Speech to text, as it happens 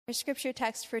Our scripture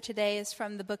text for today is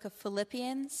from the book of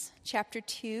Philippians, chapter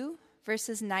 2,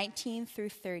 verses 19 through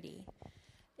 30.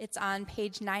 It's on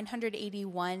page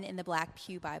 981 in the Black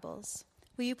Pew Bibles.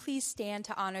 Will you please stand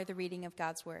to honor the reading of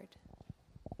God's word?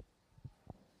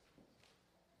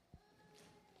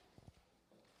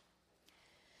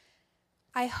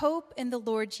 I hope in the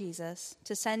Lord Jesus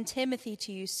to send Timothy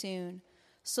to you soon,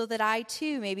 so that I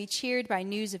too may be cheered by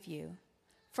news of you.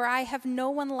 For I have no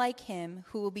one like him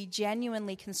who will be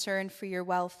genuinely concerned for your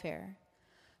welfare.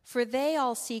 For they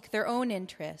all seek their own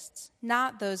interests,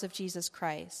 not those of Jesus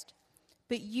Christ.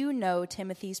 But you know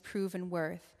Timothy's proven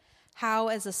worth, how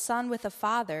as a son with a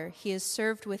father he has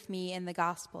served with me in the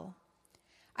gospel.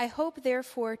 I hope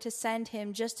therefore to send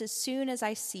him just as soon as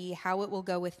I see how it will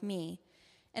go with me,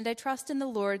 and I trust in the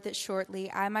Lord that shortly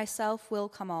I myself will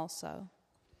come also.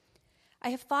 I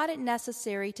have thought it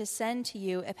necessary to send to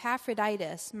you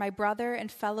Epaphroditus, my brother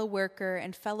and fellow worker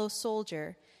and fellow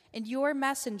soldier, and your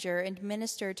messenger and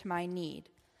minister to my need.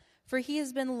 For he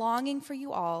has been longing for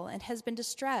you all and has been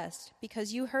distressed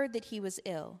because you heard that he was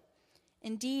ill.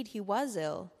 Indeed, he was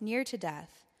ill, near to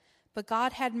death. But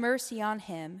God had mercy on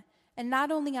him, and not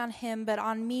only on him but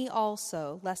on me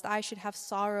also, lest I should have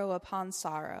sorrow upon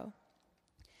sorrow.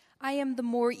 I am the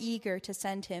more eager to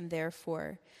send him,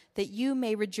 therefore, that you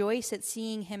may rejoice at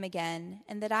seeing him again,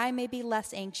 and that I may be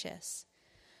less anxious.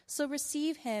 So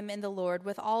receive him in the Lord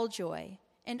with all joy,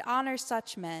 and honor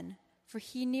such men, for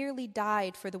he nearly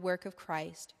died for the work of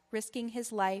Christ, risking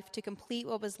his life to complete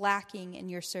what was lacking in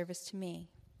your service to me.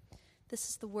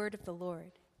 This is the word of the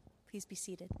Lord. Please be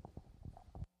seated.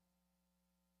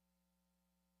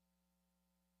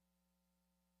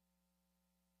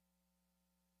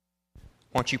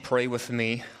 Won't you pray with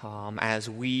me as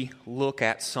we look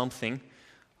at something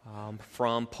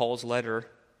from Paul's letter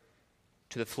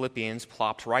to the Philippians,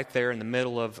 plopped right there in the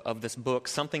middle of this book,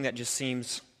 something that just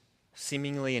seems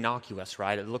seemingly innocuous,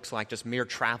 right? It looks like just mere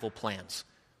travel plans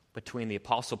between the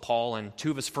Apostle Paul and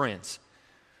two of his friends.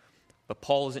 But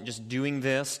Paul isn't just doing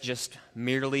this just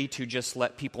merely to just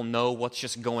let people know what's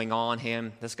just going on.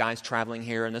 This guy's traveling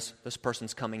here and this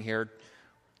person's coming here.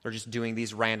 They're just doing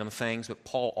these random things, but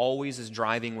Paul always is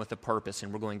driving with a purpose,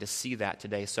 and we're going to see that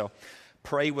today. So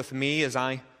pray with me as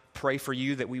I pray for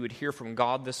you that we would hear from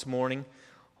God this morning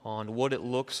on what it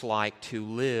looks like to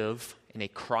live in a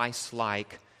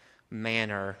Christ-like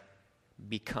manner,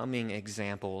 becoming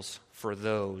examples for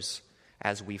those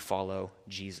as we follow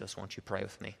Jesus. Won't you pray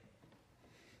with me?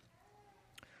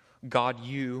 God,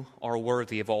 you are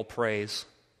worthy of all praise.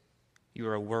 You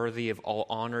are worthy of all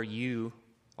honor. You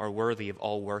are worthy of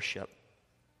all worship.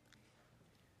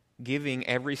 Giving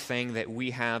everything that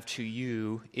we have to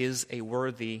you is a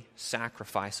worthy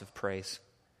sacrifice of praise.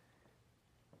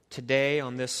 Today,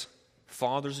 on this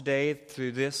Father's Day,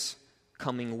 through this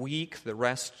coming week, the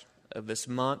rest of this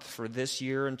month, for this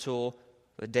year until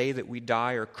the day that we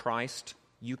die or Christ,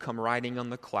 you come riding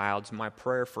on the clouds. My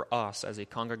prayer for us as a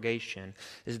congregation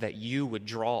is that you would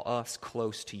draw us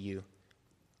close to you.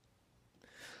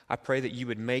 I pray that you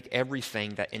would make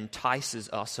everything that entices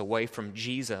us away from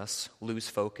Jesus lose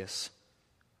focus.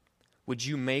 Would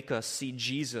you make us see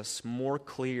Jesus more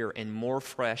clear and more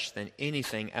fresh than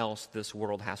anything else this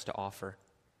world has to offer?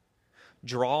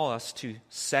 Draw us to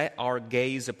set our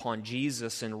gaze upon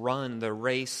Jesus and run the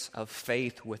race of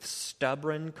faith with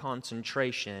stubborn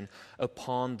concentration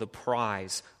upon the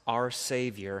prize, our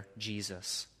Savior,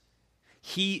 Jesus.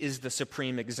 He is the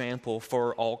supreme example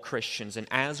for all Christians. And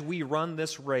as we run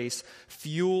this race,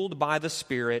 fueled by the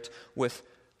Spirit, with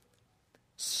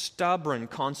stubborn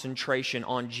concentration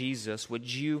on Jesus,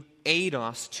 would you aid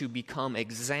us to become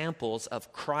examples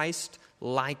of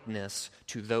Christ-likeness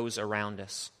to those around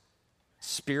us?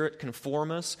 Spirit,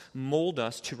 conform us, mold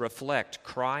us to reflect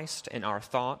Christ in our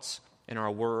thoughts, in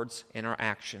our words, in our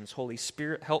actions. Holy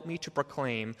Spirit, help me to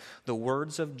proclaim the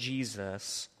words of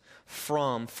Jesus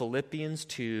from Philippians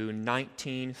 2,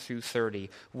 19 through 30.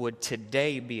 Would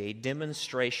today be a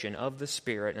demonstration of the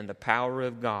Spirit and the power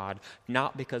of God,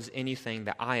 not because anything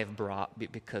that I have brought,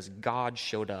 but because God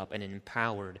showed up and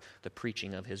empowered the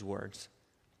preaching of His words.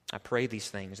 I pray these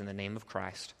things in the name of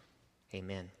Christ.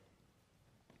 Amen.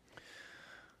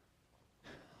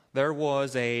 There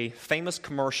was a famous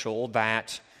commercial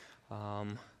that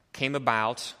came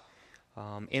about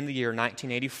in the year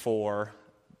 1984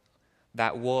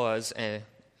 that was a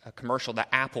commercial that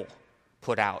Apple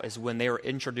put out, is when they were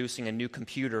introducing a new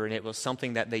computer, and it was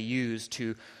something that they used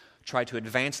to try to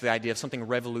advance the idea of something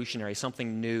revolutionary,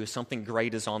 something new, something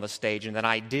great is on the stage. And that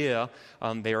idea,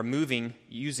 they are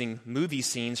using movie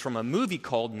scenes from a movie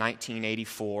called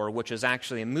 1984, which is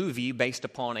actually a movie based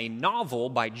upon a novel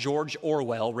by George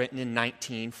Orwell written in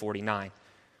 1949.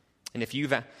 And if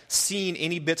you've seen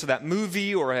any bits of that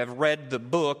movie or have read the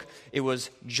book, it was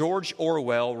George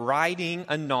Orwell writing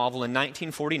a novel in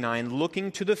 1949,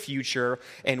 looking to the future,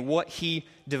 and what he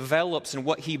develops and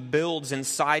what he builds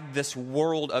inside this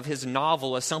world of his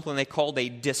novel is something they called a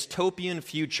dystopian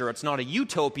future. It's not a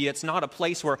utopia. It's not a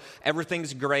place where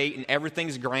everything's great and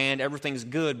everything's grand, everything's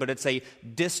good, but it's a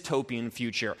dystopian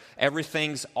future.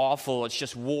 Everything's awful. It's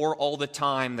just war all the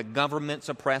time. The government's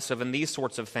oppressive and these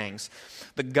sorts of things.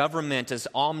 The government is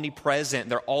omnipresent.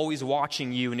 They're always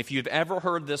watching you. And if you've ever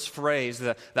heard this phrase,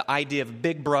 the idea of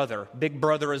Big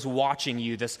Brother is watching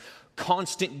you, this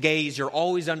constant gaze, you're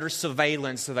always under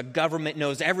surveillance, so the government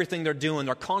knows everything they're doing.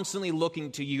 They're constantly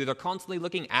looking to you. They're constantly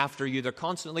looking after you. They're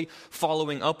constantly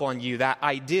following up on you. That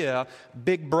idea,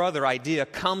 Big Brother idea,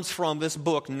 comes from this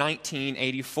book,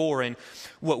 1984. And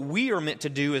what we are meant to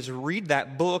do is read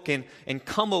that book and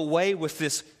come away with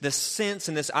this sense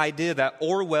and this idea that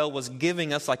Orwell was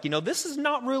giving us, like, this is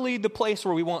not really the place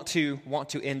where we want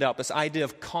to end up. This idea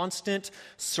of constant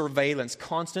surveillance,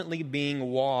 constantly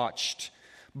being watched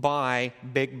by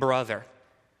Big Brother.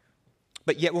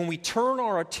 But yet when we turn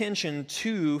our attention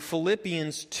to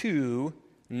Philippians 2,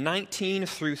 19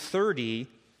 through 30,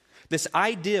 this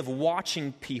idea of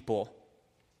watching people,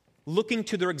 looking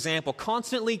to their example,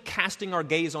 constantly casting our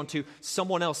gaze onto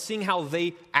someone else, seeing how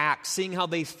they act, seeing how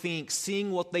they think,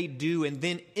 seeing what they do, and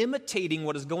then imitating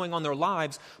what is going on in their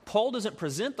lives, Paul doesn't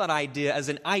present that idea as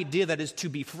an idea that is to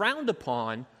be frowned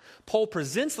upon. Paul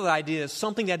presents that idea as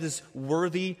something that is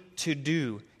worthy to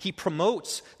do. He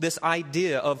promotes this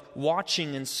idea of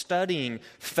watching and studying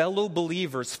fellow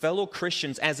believers, fellow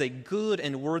Christians, as a good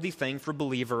and worthy thing for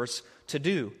believers to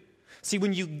do. See,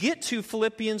 when you get to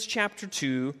Philippians chapter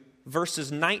 2,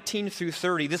 verses 19 through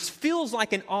 30, this feels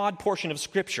like an odd portion of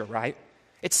Scripture, right?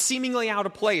 It's seemingly out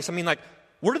of place.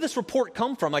 Where did this report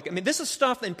come from? This is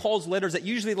stuff in Paul's letters that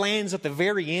usually lands at the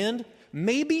very end,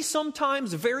 maybe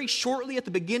sometimes very shortly at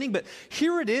the beginning, but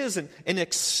here it is, an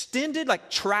extended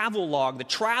travel log, the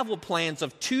travel plans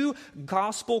of two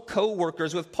gospel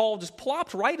co-workers with Paul just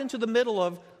plopped right into the middle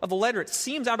of the letter. It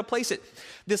seems out of place.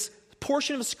 This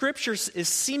portion of Scripture is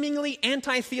seemingly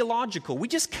anti-theological. We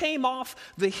just came off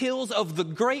the heels of the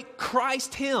great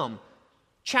Christ hymn.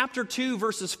 Chapter 2,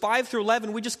 verses 5 through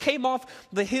 11, we just came off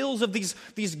the heels of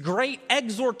these great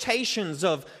exhortations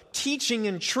of teaching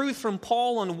and truth from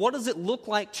Paul on what does it look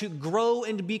like to grow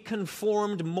and be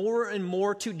conformed more and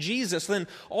more to Jesus. Then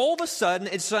all of a sudden,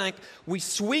 it's like we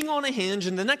swing on a hinge,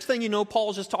 and the next thing you know,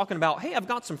 Paul's just talking about, hey, I've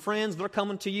got some friends, they're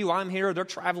coming to you, I'm here, they're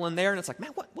traveling there, and it's like,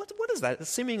 man, what is that?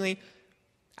 It's seemingly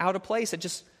out of place. It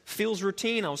just feels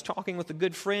routine. I was talking with a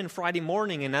good friend Friday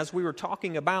morning, and as we were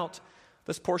talking about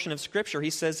this portion of Scripture,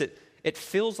 he says it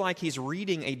feels like he's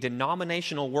reading a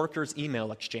denominational workers'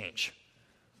 email exchange.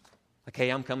 Like,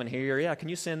 hey, I'm coming here. Yeah, can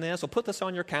you send this? I'll put this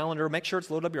on your calendar. Make sure it's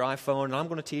loaded up your iPhone, and I'm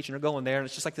going to teach, and you're going there. And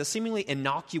it's just like this seemingly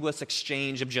innocuous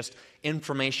exchange of just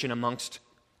information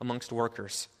amongst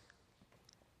workers.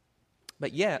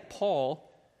 But yet,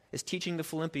 Paul is teaching the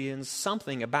Philippians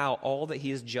something about all that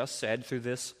he has just said through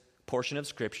this portion of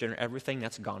Scripture and everything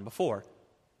that's gone before.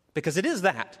 Because it is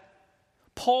that.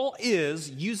 Paul is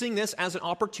using this as an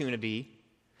opportunity,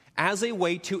 as a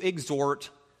way to exhort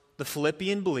the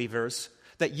Philippian believers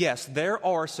that yes, there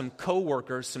are some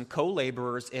co-workers, some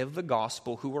co-laborers of the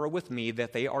gospel who are with me,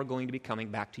 that they are going to be coming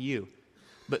back to you.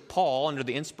 But Paul, under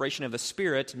the inspiration of the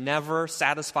Spirit, never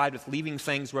satisfied with leaving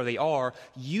things where they are,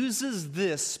 uses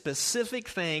this specific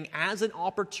thing as an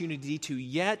opportunity to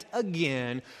yet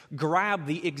again grab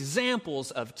the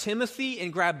examples of Timothy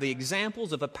and grab the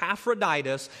examples of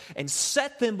Epaphroditus and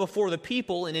set them before the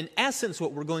people. And in essence,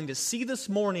 what we're going to see this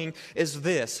morning is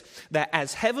this, that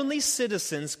as heavenly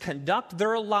citizens conduct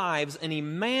their lives in a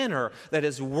manner that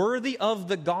is worthy of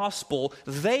the gospel,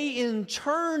 they in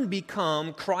turn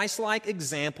become Christ-like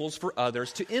examples for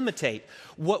others to imitate.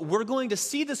 What we're going to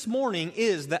see this morning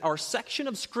is that our section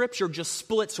of Scripture just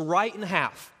splits right in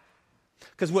half.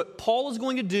 Because what Paul is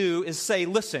going to do is say,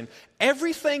 listen,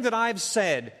 everything that I've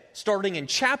said, starting in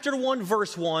chapter 1,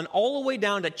 verse 1, all the way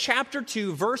down to chapter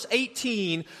 2, verse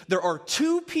 18, there are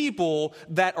two people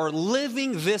that are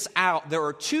living this out. There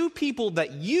are two people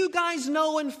that you guys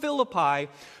know in Philippi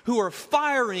who are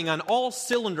firing on all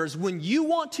cylinders when you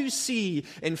want to see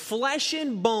in flesh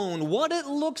and bone what it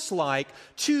looks like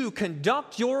to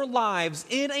conduct your lives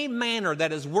in a manner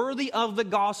that is worthy of the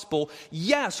gospel.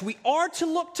 Yes, we are to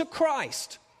look to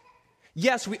Christ.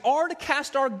 Yes, we are to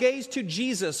cast our gaze to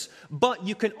Jesus, but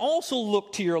you can also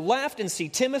look to your left and see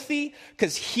Timothy,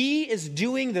 because he is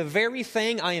doing the very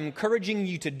thing I am encouraging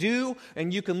you to do.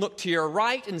 And you can look to your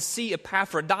right and see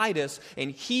Epaphroditus,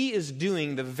 and he is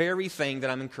doing the very thing that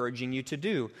I'm encouraging you to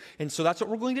do. And so that's what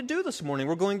we're going to do this morning.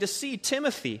 We're going to see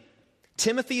Timothy.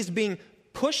 Timothy is being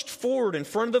pushed forward in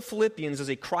front of the Philippians as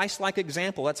a Christ-like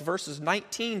example. That's verses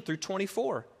 19 through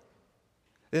 24.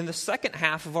 Then the second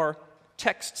half of our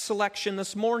text selection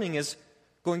this morning is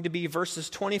going to be verses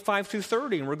 25 through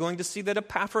 30, and we're going to see that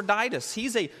Epaphroditus,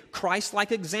 he's a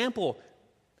Christ-like example.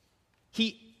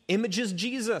 He images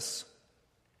Jesus.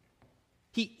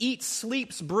 He eats,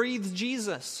 sleeps, breathes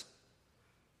Jesus.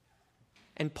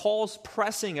 And Paul's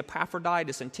pressing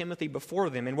Epaphroditus and Timothy before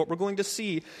them. And what we're going to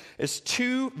see is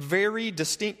two very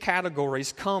distinct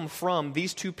categories come from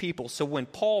these two people. So when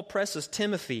Paul presses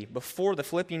Timothy before the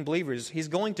Philippian believers, he's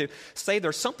going to say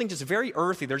there's something just very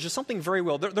earthy. There's just something very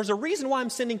real. There's a reason why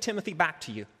I'm sending Timothy back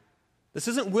to you. This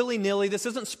isn't willy-nilly. This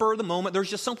isn't spur of the moment. There's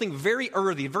just something very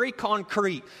earthy, very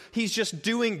concrete. He's just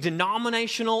doing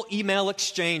denominational email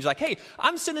exchange. Like, hey,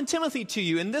 I'm sending Timothy to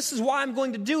you, and this is why I'm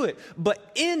going to do it. But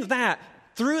in that,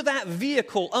 through that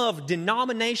vehicle of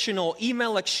denominational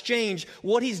email exchange,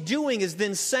 what he's doing is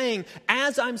then saying,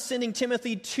 as I'm sending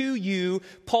Timothy to you,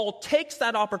 Paul takes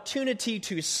that opportunity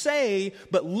to say,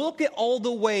 but look at all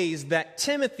the ways that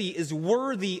Timothy is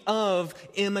worthy of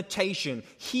imitation.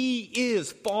 He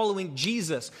is following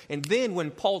Jesus. And then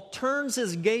when Paul turns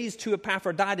his gaze to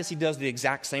Epaphroditus, he does the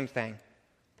exact same thing.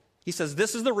 He says,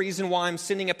 this is the reason why I'm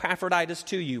sending Epaphroditus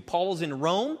to you. Paul is in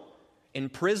Rome, in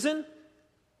prison.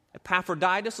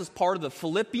 Epaphroditus is part of the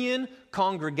Philippian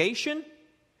congregation.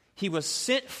 He was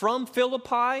sent from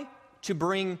Philippi to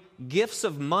bring gifts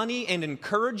of money and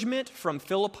encouragement from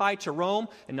Philippi to Rome.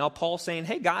 And now Paul's saying,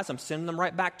 hey guys, I'm sending them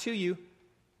right back to you.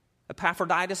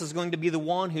 Epaphroditus is going to be the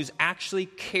one who's actually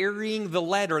carrying the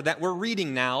letter that we're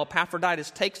reading now.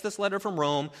 Epaphroditus takes this letter from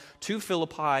Rome to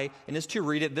Philippi and is to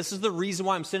read it. This is the reason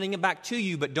why I'm sending it back to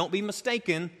you, but don't be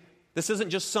mistaken. This isn't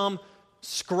just some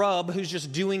scrub who's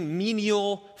just doing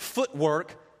menial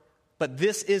footwork, but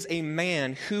this is a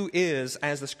man who is,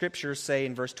 as the scriptures say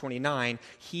in verse 29,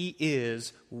 he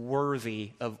is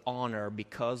worthy of honor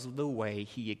because of the way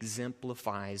he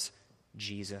exemplifies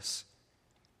Jesus.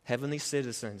 Heavenly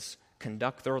citizens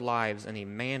conduct their lives in a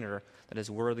manner that is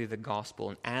worthy of the gospel,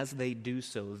 and as they do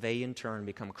so, they in turn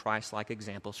become Christ-like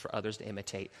examples for others to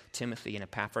imitate. Timothy and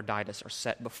Epaphroditus are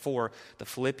set before the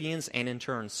Philippians and in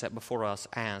turn set before us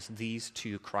as these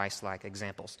two Christ-like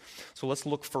examples. So let's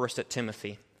look first at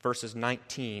Timothy, verses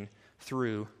 19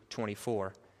 through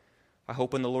 24. I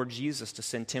hope in the Lord Jesus to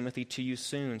send Timothy to you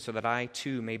soon so that I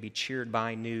too may be cheered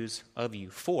by news of you.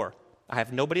 For I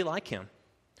have nobody like him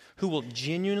who will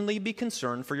genuinely be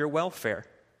concerned for your welfare.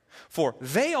 For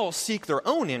they all seek their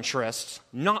own interests,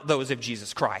 not those of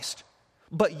Jesus Christ.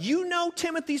 But you know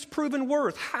Timothy's proven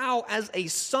worth, how as a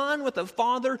son with a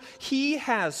father, he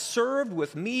has served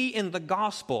with me in the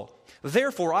gospel.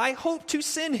 Therefore, I hope to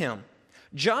send him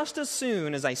just as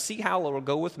soon as I see how it will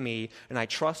go with me, and I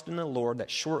trust in the Lord that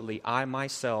shortly I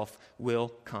myself will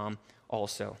come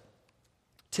also.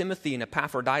 Timothy and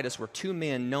Epaphroditus were two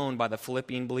men known by the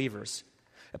Philippian believers.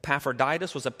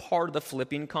 Epaphroditus was a part of the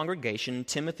Philippian congregation.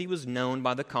 Timothy was known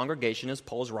by the congregation as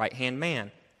Paul's right-hand man.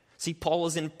 See, Paul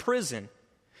is in prison,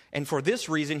 and for this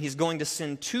reason, he's going to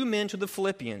send two men to the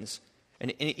Philippians.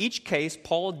 And in each case,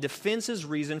 Paul defends his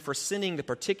reason for sending the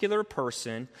particular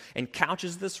person and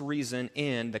couches this reason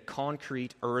in the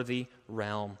concrete, earthy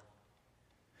realm.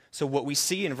 So what we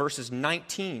see in verses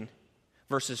 19,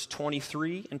 verses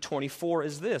 23 and 24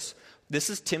 is this. This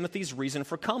is Timothy's reason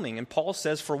for coming. And Paul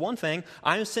says, for one thing,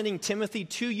 I'm sending Timothy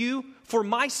to you for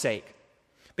my sake.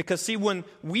 Because see, when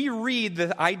we read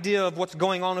the idea of what's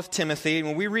going on with Timothy,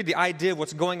 when we read the idea of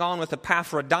what's going on with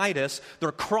Epaphroditus,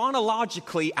 they're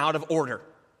chronologically out of order.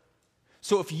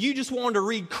 So if you just wanted to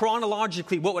read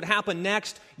chronologically what would happen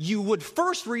next, you would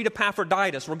first read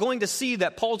Epaphroditus. We're going to see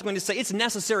that Paul's going to say, it's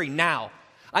necessary now.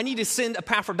 I need to send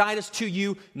Epaphroditus to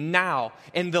you now.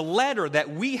 And the letter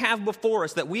that we have before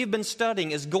us, that we have been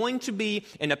studying, is going to be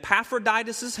in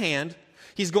Epaphroditus' hand.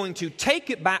 He's going to take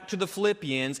it back to the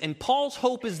Philippians. And Paul's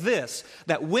hope is this,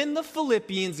 that when the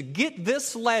Philippians get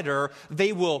this letter,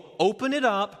 they will open it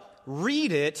up,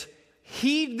 read it,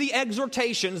 heed the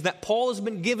exhortations that Paul has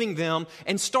been giving them,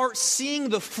 and start seeing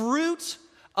the fruit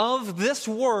of this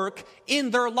work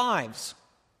in their lives.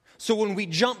 So when we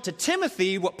jump to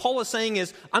Timothy, what Paul is saying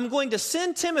is, I'm going to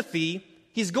send Timothy.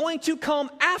 He's going to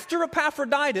come after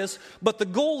Epaphroditus, but the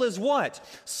goal is what?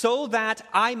 So that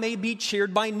I may be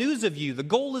cheered by news of you. The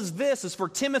goal is this, is for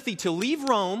Timothy to leave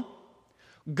Rome,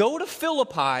 go to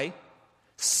Philippi,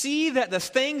 see that the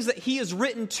things that he has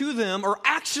written to them are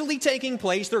actually taking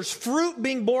place. There's fruit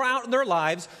being borne out in their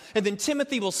lives. And then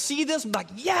Timothy will see this and be like,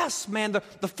 yes, man,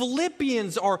 the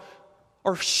Philippians are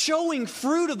showing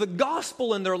fruit of the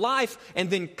gospel in their life.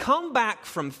 And then come back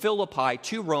from Philippi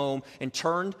to Rome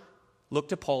and look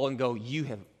to Paul and go, you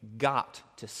have got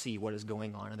to see what is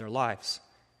going on in their lives.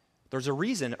 There's a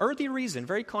reason, earthy reason,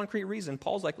 very concrete reason.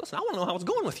 Paul's like, listen, I want to know how it's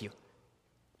going with you.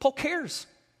 Paul cares.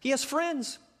 He has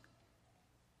friends.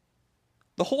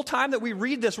 The whole time that we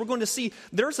read this, we're going to see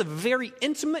there's a very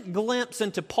intimate glimpse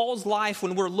into Paul's life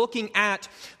when we're looking at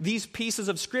these pieces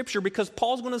of Scripture, because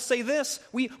Paul's going to say this.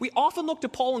 We often look to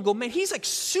Paul and go, man, he's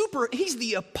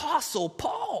the Apostle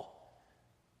Paul.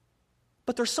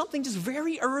 But there's something just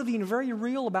very earthy and very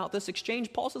real about this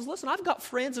exchange. Paul says, listen, I've got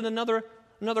friends in another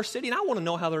city, and I want to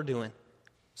know how they're doing.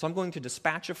 So I'm going to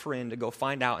dispatch a friend to go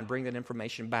find out and bring that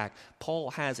information back.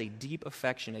 Paul has a deep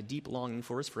affection, a deep longing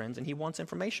for his friends, and he wants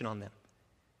information on them.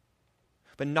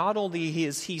 But not only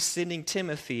is he sending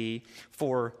Timothy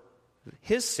for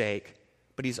his sake,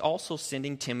 but he's also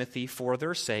sending Timothy for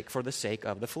their sake, for the sake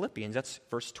of the Philippians. That's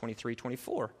verse 23,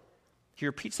 24. He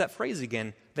repeats that phrase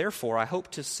again. Therefore, I hope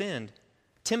to send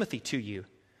Timothy to you,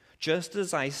 just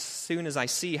as soon as I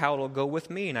see how it'll go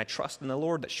with me, and I trust in the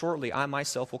Lord that shortly I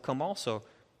myself will come also.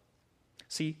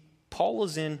 See, Paul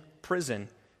is in prison,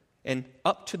 and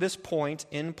up to this point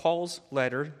in Paul's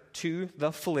letter to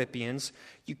the Philippians,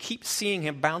 you keep seeing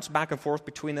him bounce back and forth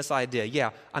between this idea.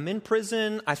 Yeah, I'm in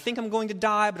prison. I think I'm going to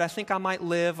die, but I think I might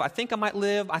live. I think I might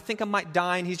live. I think I might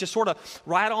die. And he's just sort of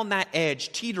right on that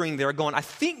edge, teetering there, going, I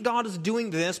think God is doing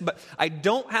this, but I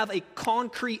don't have a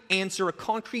concrete answer, a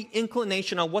concrete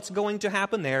inclination on what's going to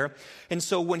happen there. And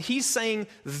so when he's saying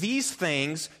these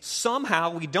things,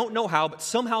 somehow, we don't know how, but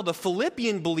somehow the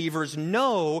Philippian believers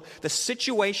know the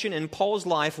situation in Paul's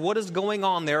life, what is going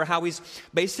on there, how he's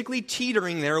basically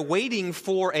teetering there, waiting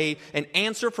for an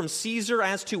answer from Caesar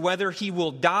as to whether he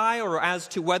will die or as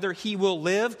to whether he will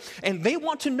live. And they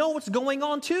want to know what's going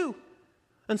on too.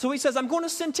 And so he says, I'm going to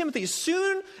send Timothy as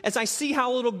soon as I see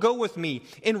how it'll go with me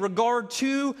in regard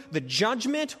to the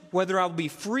judgment, whether I'll be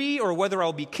free or whether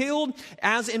I'll be killed,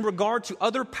 as in regard to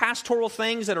other pastoral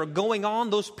things that are going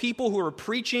on, those people who are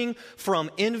preaching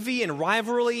from envy and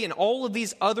rivalry and all of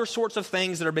these other sorts of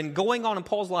things that have been going on in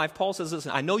Paul's life. Paul says,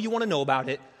 listen, I know you want to know about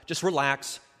it. Just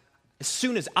relax. As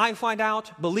soon as I find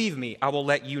out, believe me, I will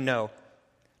let you know.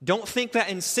 Don't think that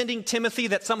in sending Timothy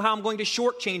that somehow I'm going to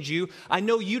shortchange you. I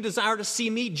know you desire to see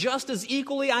me just as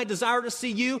equally I desire to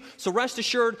see you. So rest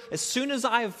assured, as soon as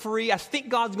I am free, I think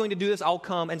God's going to do this, I'll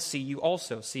come and see you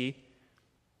also. See,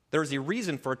 there's a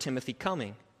reason for Timothy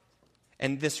coming.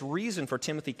 And this reason for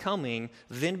Timothy coming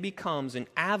then becomes an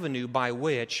avenue by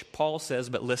which Paul says,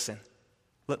 but listen,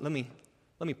 let me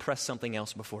press something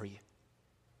else before you.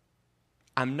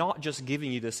 I'm not just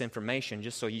giving you this information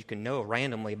just so you can know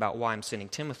randomly about why I'm sending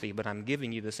Timothy, but I'm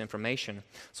giving you this information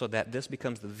so that this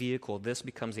becomes the vehicle, this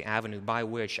becomes the avenue by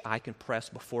which I can press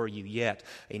before you yet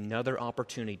another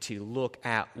opportunity to look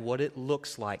at what it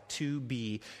looks like to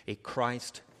be a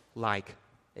Christ-like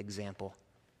example,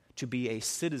 to be a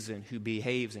citizen who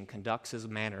behaves and conducts his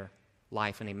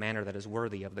life in a manner that is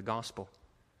worthy of the gospel.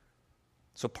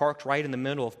 So parked right in the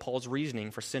middle of Paul's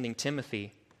reasoning for sending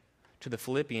Timothy to the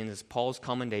Philippians is Paul's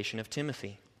commendation of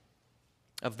Timothy.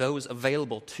 Of those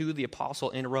available to the apostle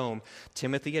in Rome,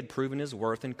 Timothy had proven his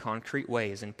worth in concrete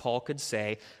ways, and Paul could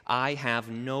say, I have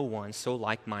no one so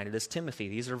like-minded as Timothy.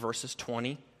 These are verses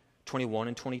 20, 21,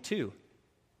 and 22.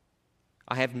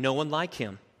 I have no one like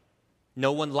him,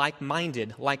 no one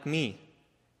like-minded like me.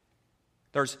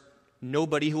 There's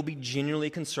nobody who will be genuinely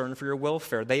concerned for your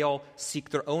welfare. They all seek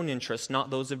their own interests,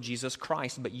 not those of Jesus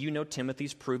Christ. But you know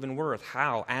Timothy's proven worth.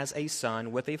 How? As a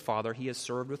son with a father, he has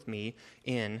served with me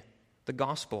in the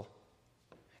gospel.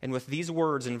 And with these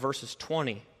words in verses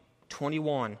 20,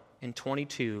 21, and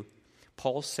 22,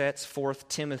 Paul sets forth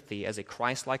Timothy as a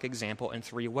Christ-like example in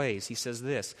three ways. He says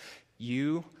this,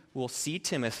 you will see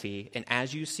Timothy, and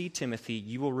as you see Timothy,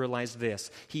 you will realize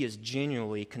this. He is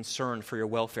genuinely concerned for your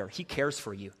welfare. He cares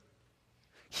for you.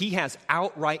 He has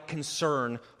outright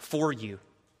concern for you.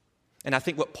 And I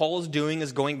think what Paul is doing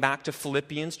is going back to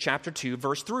Philippians chapter 2,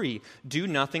 verse 3. Do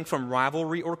nothing from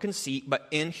rivalry or conceit, but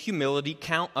in humility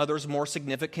count others more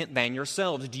significant than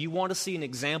yourselves. Do you want to see an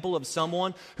example of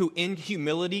someone who in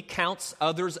humility counts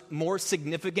others more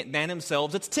significant than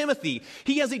himself? It's Timothy.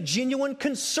 He has a genuine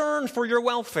concern for your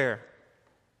welfare.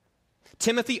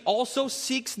 Timothy also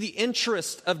seeks the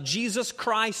interest of Jesus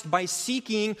Christ by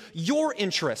seeking your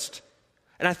interest.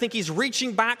 And I think he's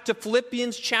reaching back to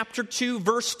Philippians chapter 2,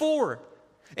 verse 4.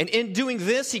 And in doing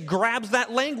this, he grabs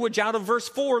that language out of verse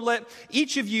 4. Let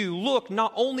each of you look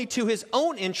not only to his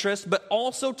own interest, but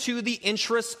also to the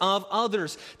interests of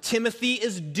others. Timothy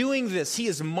is doing this. He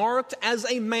is marked as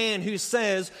a man who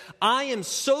says, I am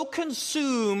so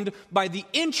consumed by the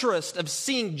interest of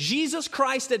seeing Jesus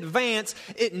Christ advance,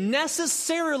 it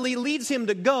necessarily leads him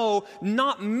to go,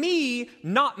 not me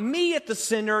at the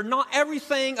center, not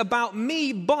everything about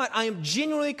me, but I am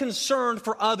genuinely concerned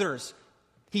for others.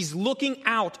 He's looking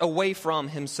out away from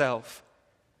himself.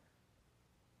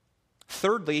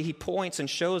 Thirdly, he points and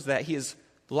shows that his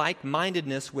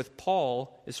like-mindedness with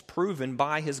Paul is proven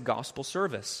by his gospel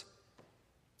service.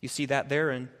 You see that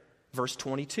there in verse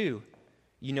 22.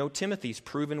 You know Timothy's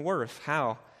proven worth.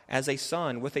 How? As a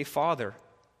son with a father,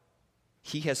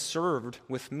 he has served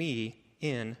with me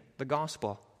in the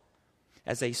gospel.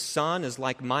 As a son is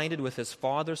like-minded with his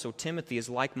father, so Timothy is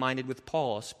like-minded with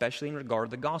Paul, especially in regard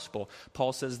to the gospel.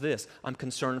 Paul says this, I'm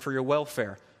concerned for your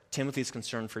welfare. Timothy is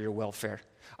concerned for your welfare.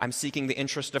 I'm seeking the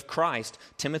interest of Christ.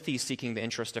 Timothy is seeking the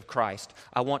interest of Christ.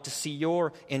 I want to see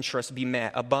your interest be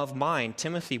met above mine.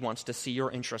 Timothy wants to see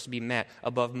your interest be met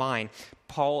above mine.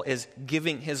 Paul is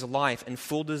giving his life in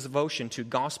full devotion to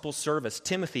gospel service.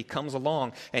 Timothy comes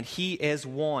along, and he is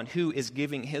one who is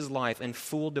giving his life in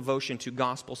full devotion to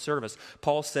gospel service.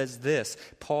 Paul says this,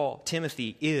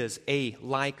 Timothy is a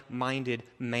like-minded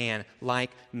man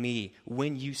like me.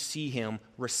 When you see him,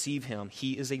 receive him.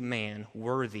 He is a man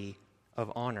worthy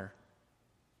of honor.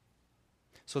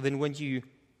 So then when you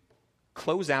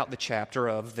close out the chapter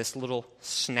of this little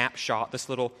snapshot, this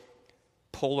little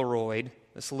Polaroid,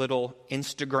 this little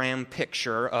Instagram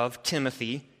picture of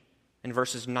Timothy in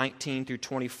verses 19 through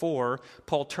 24,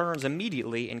 Paul turns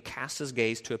immediately and casts his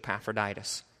gaze to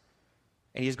Epaphroditus.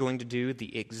 And he's going to do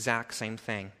the exact same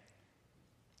thing.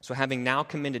 So having now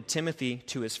commended Timothy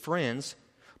to his friends,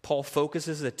 Paul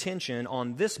focuses his attention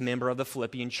on this member of the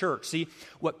Philippian church. See,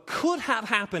 what could have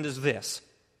happened is this.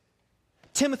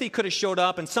 Timothy could have showed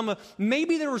up and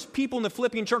maybe there was people in the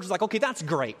Philippian church who was like, okay, that's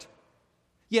great.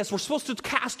 Yes, we're supposed to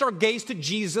cast our gaze to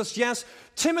Jesus. Yes,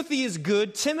 Timothy is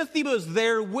good. Timothy was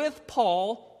there with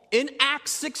Paul in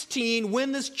Acts 16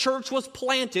 when this church was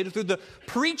planted through the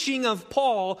preaching of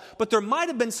Paul. But there might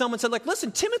have been someone said, like,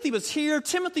 listen, Timothy was here.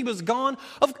 Timothy was gone.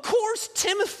 Of course,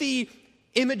 Timothy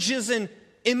images and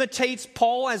imitates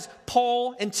Paul as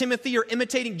Paul and Timothy are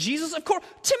imitating Jesus. Of course,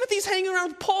 Timothy's hanging around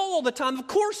with Paul all the time. Of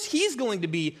course, he's going to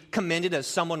be commended as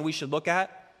someone we should look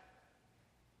at.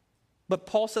 But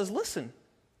Paul says, listen,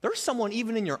 there's someone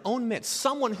even in your own midst,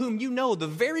 someone whom you know, the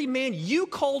very man you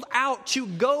called out to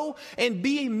go and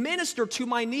be a minister to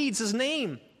my needs. His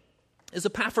name is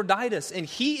Epaphroditus, and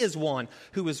he is one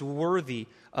who is worthy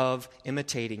of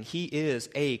imitating. He is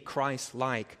a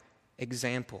Christ-like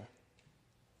example.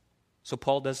 So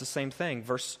Paul does the same thing.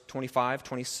 Verse 25,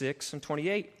 26, and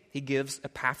 28. He gives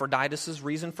Epaphroditus'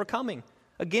 reason for coming.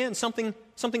 Again, something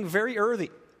very earthy,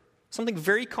 something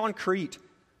very concrete.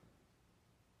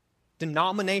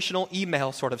 Denominational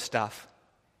email sort of stuff.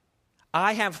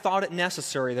 I have thought it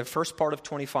necessary, the first part of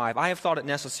 25, I have thought it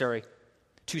necessary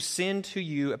to send to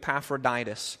you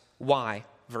Epaphroditus. Why?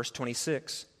 Verse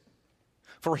 26.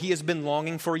 For he has been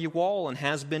longing for you all and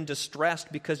has been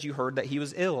distressed because you heard that he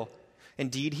was ill.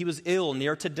 Indeed, he was ill,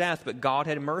 near to death, but God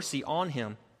had mercy on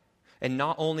him. And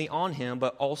not only on him,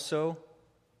 but also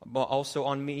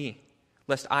on me,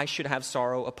 lest I should have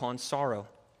sorrow upon sorrow.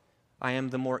 I am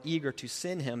the more eager to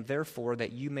send him, therefore,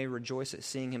 that you may rejoice at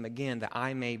seeing him again, that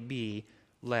I may be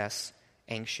less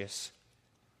anxious.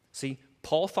 See,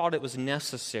 Paul thought it was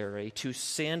necessary to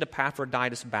send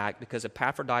Epaphroditus back because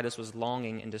Epaphroditus was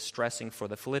longing and distressing for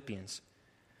the Philippians.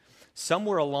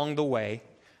 Somewhere along the way,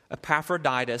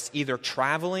 Epaphroditus, either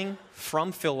traveling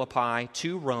from Philippi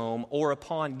to Rome or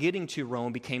upon getting to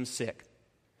Rome, became sick.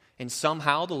 And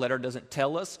somehow the letter doesn't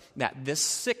tell us that this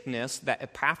sickness that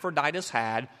Epaphroditus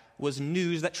had was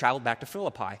news that traveled back to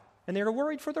Philippi. And they were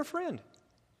worried for their friend.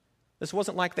 This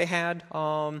wasn't like they had,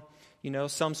 some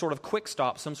sort of quick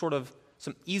stop, some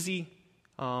easy,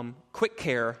 quick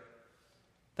care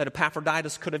that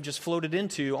Epaphroditus could have just floated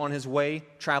into on his way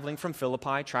traveling from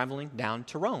Philippi, traveling down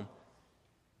to Rome.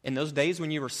 In those days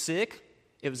when you were sick,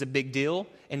 it was a big deal.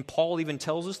 And Paul even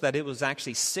tells us that it was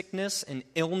actually sickness and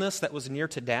illness that was near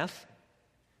to death.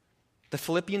 The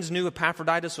Philippians knew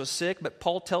Epaphroditus was sick, but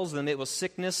Paul tells them it was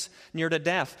sickness near to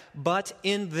death. But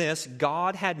in this,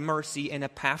 God had mercy, and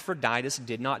Epaphroditus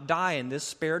did not die. And this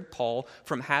spared Paul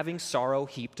from having sorrow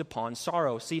heaped upon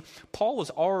sorrow. See, Paul was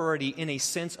already in a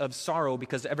sense of sorrow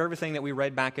because of everything that we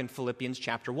read back in Philippians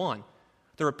chapter 1.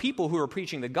 There were people who were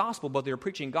preaching the gospel, but they were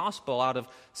preaching gospel out of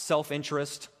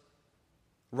self-interest,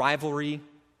 rivalry,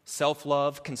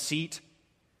 self-love, conceit.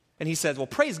 And he says, well,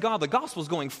 praise God, the gospel's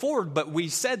going forward, but we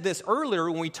said this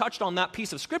earlier when we touched on that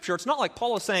piece of scripture. It's not like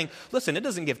Paul is saying, listen, it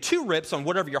doesn't give two rips on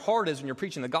whatever your heart is when you're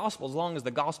preaching the gospel as long as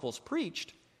the gospel is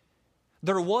preached.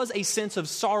 There was a sense of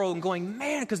sorrow and going,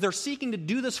 man, because they're seeking to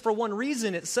do this for one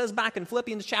reason. It says back in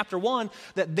Philippians chapter 1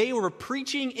 that they were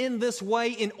preaching in this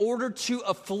way in order to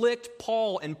afflict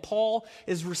Paul, and Paul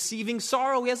is receiving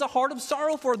sorrow. He has a heart of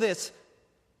sorrow for this.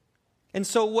 And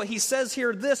so what he says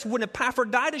here, when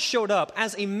Epaphroditus showed up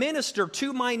as a minister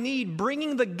to my need,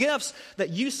 bringing the gifts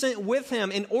that you sent with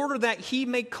him in order that he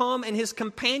may come and his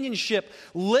companionship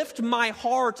lift my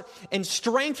heart and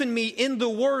strengthen me in the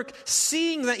work,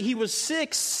 seeing that he was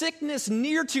sick, sickness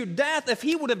near to death. If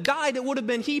he would have died, it would have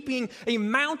been heaping a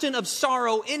mountain of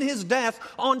sorrow in his death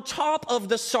on top of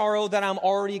the sorrow that I'm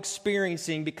already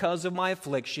experiencing because of my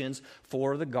afflictions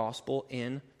for the gospel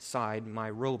inside my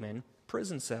Roman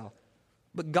prison cell.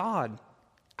 But God,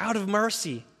 out of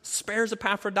mercy, spares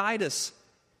Epaphroditus.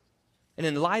 And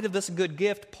in light of this good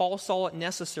gift, Paul saw it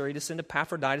necessary to send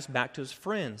Epaphroditus back to his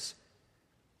friends.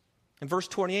 In verse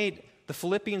 28, the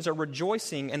Philippians are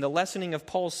rejoicing and the lessening of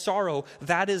Paul's sorrow.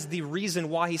 That is the reason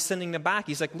why he's sending them back.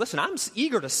 He's like, listen, I'm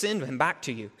eager to send him back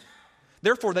to you.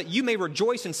 Therefore, that you may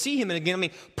rejoice and see him again.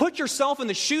 Put yourself in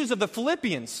the shoes of the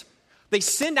Philippians. They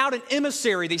send out an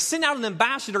emissary. They send out an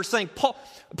ambassador saying, Paul,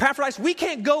 Epaphroditus, we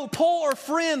can't go. Paul, our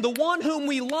friend, the one whom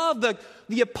we love,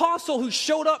 the apostle who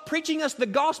showed up preaching us the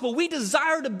gospel, we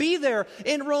desire to be there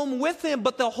in Rome with him,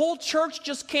 but the whole church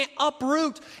just can't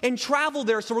uproot and travel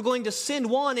there, so we're going to send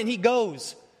one, and he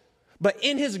goes. But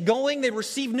in his going, they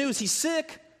receive news. He's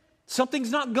sick.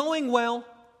 Something's not going well.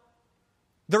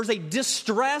 There's a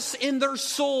distress in their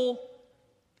soul.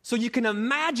 So you can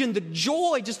imagine the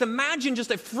joy. Just imagine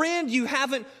just a friend you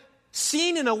haven't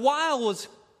seen in a while was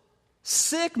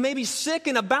sick, maybe sick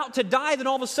and about to die. Then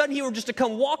all of a sudden he were just to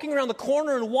come walking around the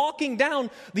corner and walking down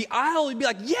the aisle. You'd be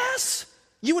like, yes!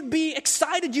 You would be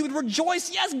excited. You would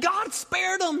rejoice. Yes, God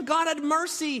spared him. God had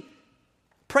mercy.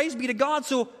 Praise be to God.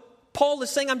 So Paul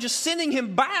is saying, I'm just sending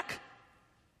him back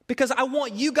because I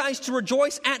want you guys to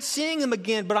rejoice at seeing him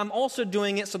again, but I'm also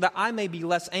doing it so that I may be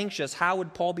less anxious. How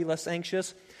would Paul be less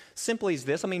anxious? Simply as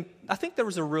this. I think there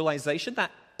was a realization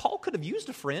that Paul could have used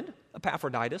a friend,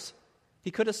 Epaphroditus.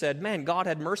 He could have said, man, God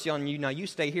had mercy on you. Now you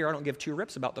stay here. I don't give two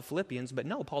rips about the Philippians. But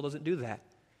no, Paul doesn't do that.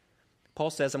 Paul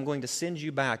says, I'm going to send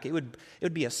you back. It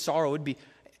would be a sorrow. It would be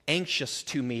anxious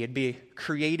to me. It'd be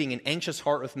creating an anxious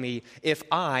heart with me if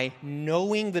I,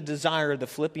 knowing the desire of the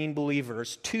Philippian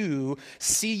believers to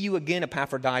see you again,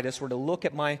 Epaphroditus, were to look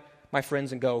at my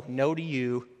friends and go, no to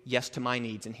you, yes to my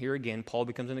needs. And here again, Paul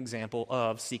becomes an example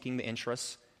of seeking the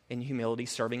interests in humility,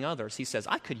 serving others. He says,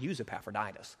 I could use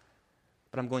Epaphroditus,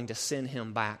 but I'm going to send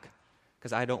him back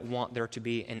because I don't want there to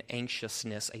be an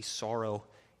anxiousness, a sorrow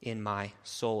in my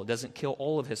soul. It doesn't kill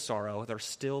all of his sorrow. There's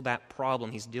still that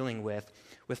problem he's dealing with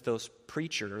those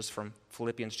preachers from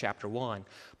Philippians chapter 1.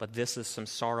 But this is some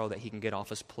sorrow that he can get off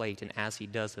his plate. And as he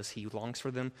does this, he longs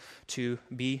for them to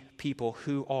be people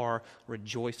who are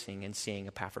rejoicing in seeing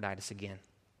Epaphroditus again.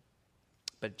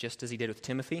 But just as he did with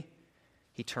Timothy,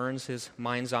 he turns his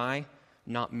mind's eye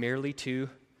not merely to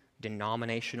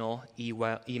denominational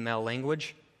email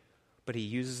language, but he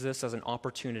uses this as an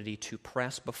opportunity to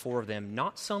press before them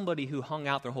not somebody who hung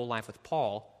out their whole life with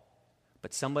Paul,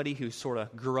 but somebody who sort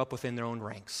of grew up within their own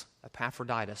ranks,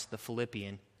 Epaphroditus, the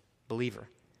Philippian believer.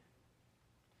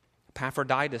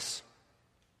 Epaphroditus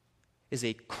is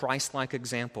a Christ-like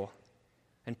example,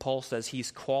 and Paul says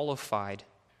he's qualified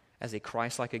as a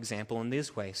Christ-like example in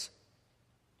these ways.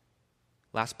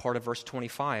 Last part of verse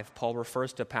 25, Paul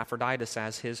refers to Epaphroditus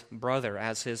as his brother,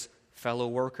 as his fellow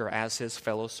worker, as his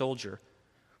fellow soldier.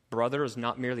 Brother is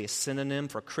not merely a synonym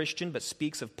for Christian, but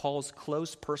speaks of Paul's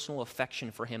close personal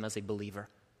affection for him as a believer.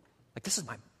 Like, this is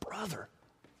my brother.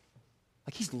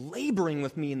 Like, he's laboring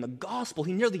with me in the gospel.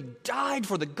 He nearly died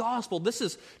for the gospel. This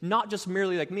is not just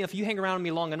merely like me. If you hang around with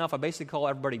me long enough, I basically call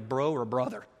everybody bro or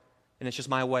brother. And it's just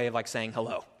my way of saying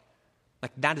hello.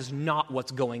 Like, that is not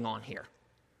what's going on here.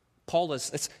 Paul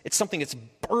is, it's something that's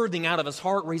birthing out of his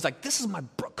heart where he's like, this is my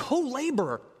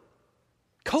co-laborer,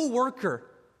 co-worker.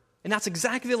 And that's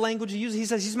exactly the language he uses. He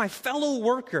says, he's my fellow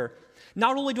worker.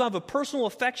 Not only do I have a personal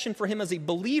affection for him as a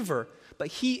believer, but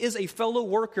he is a fellow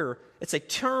worker. It's a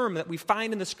term that we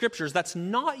find in the scriptures that's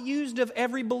not used of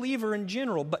every believer in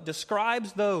general, but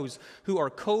describes those who are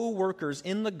co-workers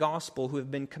in the gospel who have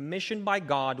been commissioned by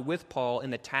God with Paul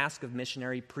in the task of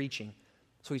missionary preaching.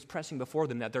 So he's pressing before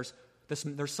them that there's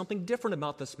something different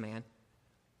about this man.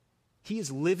 He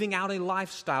is living out a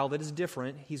lifestyle that is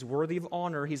different. He's worthy of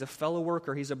honor. He's a fellow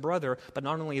worker. He's a brother. But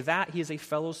not only that, he is a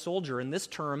fellow soldier. And this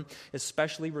term is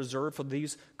specially reserved for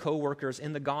these co-workers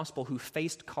in the gospel who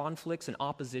faced conflicts and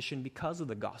opposition because of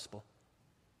the gospel.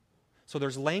 So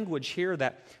there's language here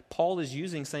that Paul is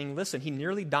using saying, listen, he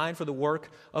nearly died for the work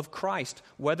of Christ.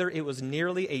 Whether it was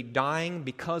nearly a dying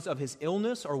because of his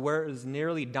illness or where it was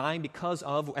nearly dying because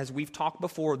of, as we've talked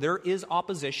before, there is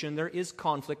opposition, there is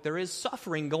conflict, there is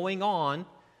suffering going on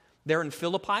there in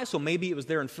Philippi. So maybe it was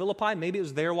there in Philippi, maybe it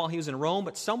was there while he was in Rome,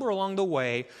 but somewhere along the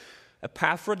way,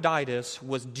 Epaphroditus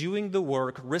was doing the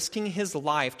work, risking his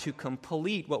life to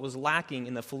complete what was lacking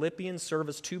in the Philippian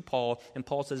service to Paul. And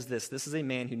Paul says this is a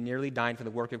man who nearly died for the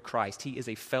work of Christ. He is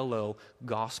a fellow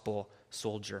gospel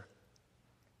soldier.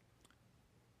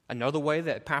 Another way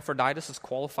that Epaphroditus is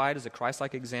qualified as a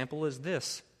Christ-like example is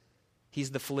this. He's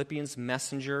the Philippians'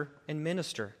 messenger and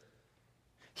minister.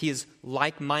 He is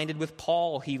like-minded with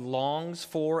Paul. He longs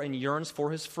for and yearns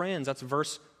for his friends. That's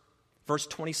Verse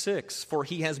 26, for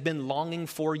he has been longing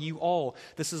for you all.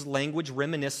 This is language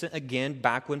reminiscent again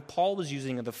back when Paul was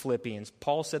using of the Philippians.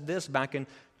 Paul said this back in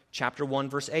chapter 1,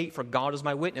 verse 8, for God is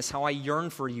my witness, how I yearn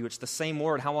for you. It's the same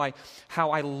word, how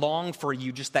I long for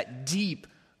you, just that deep,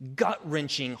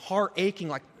 gut-wrenching, heart-aching,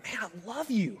 like, man, I love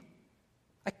you.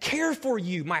 I care for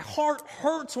you. My heart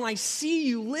hurts when I see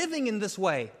you living in this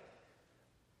way.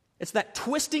 It's that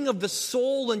twisting of the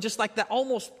soul and just like that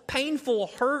almost painful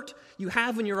hurt you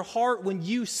have in your heart when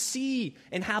you see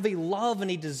and have a love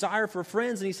and a desire for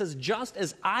friends. And he says, just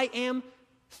as I am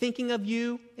thinking of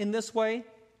you in this way,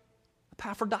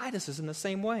 Epaphroditus is in the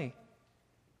same way.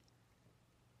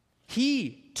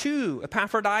 He, too,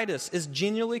 Epaphroditus, is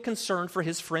genuinely concerned for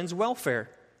his friends' welfare.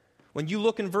 When you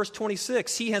look in verse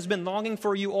 26, he has been longing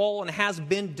for you all and has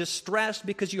been distressed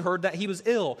because you heard that he was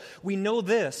ill. We know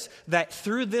this, that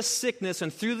through this sickness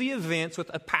and through the events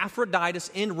with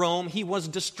Epaphroditus in Rome, he was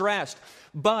distressed.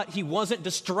 But he wasn't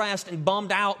distressed and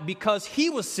bummed out because he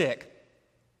was sick.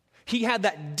 He had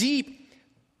that deep,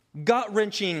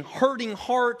 gut-wrenching, hurting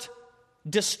heart,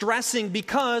 distressing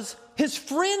because his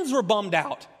friends were bummed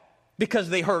out because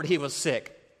they heard he was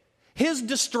sick. His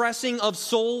distressing of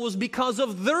soul was because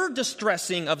of their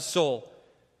distressing of soul.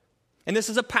 And this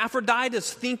is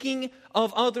Epaphroditus thinking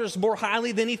of others more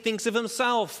highly than he thinks of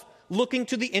himself, looking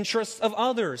to the interests of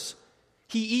others.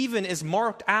 He even is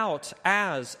marked out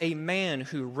as a man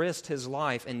who risked his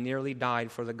life and nearly died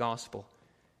for the gospel.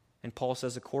 And Paul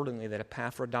says accordingly that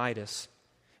Epaphroditus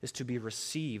is to be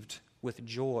received with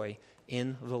joy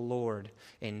in the Lord,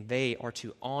 and they are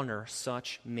to honor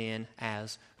such men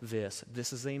as this.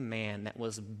 This is a man that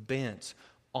was bent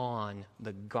on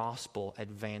the gospel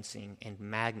advancing and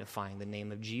magnifying the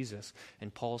name of Jesus.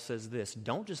 And Paul says this,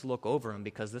 don't just look over him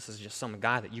because this is just some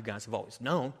guy that you guys have always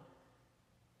known.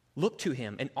 Look to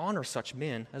him and honor such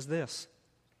men as this.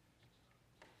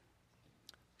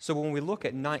 So when we look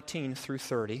at 19 through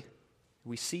 30,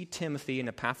 we see Timothy and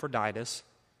Epaphroditus.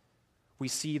 We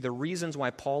see the reasons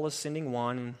why Paul is sending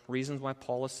one and reasons why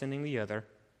Paul is sending the other.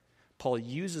 Paul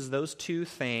uses those two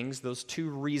things, those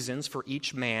two reasons for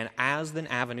each man as an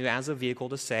avenue, as a vehicle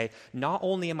to say, not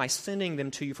only am I sending them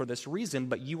to you for this reason,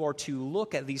 but you are to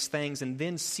look at these things and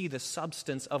then see the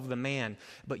substance of the man.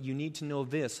 But you need to know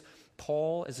this,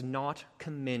 Paul is not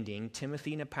commending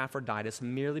Timothy and Epaphroditus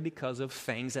merely because of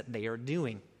things that they are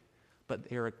doing. But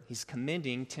he's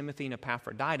commending Timothy and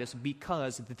Epaphroditus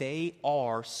because they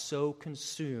are so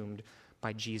consumed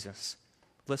by Jesus.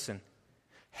 Listen,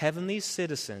 heavenly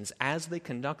citizens, as they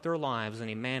conduct their lives in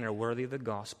a manner worthy of the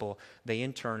gospel, they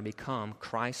in turn become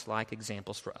Christ-like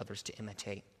examples for others to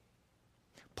imitate.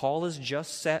 Paul has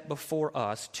just set before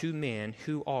us two men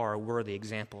who are worthy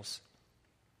examples.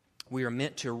 We are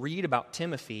meant to read about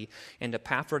Timothy and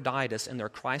Epaphroditus and their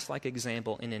Christ-like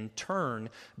example and in turn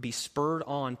be spurred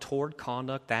on toward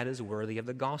conduct that is worthy of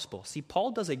the gospel. See,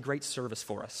 Paul does a great service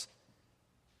for us.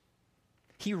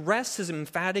 He rests his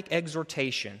emphatic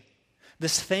exhortation,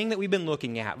 this thing that we've been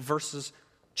looking at, verses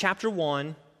chapter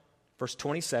 1, verse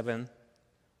 27,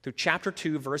 through chapter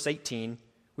 2, verse 18.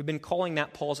 We've been calling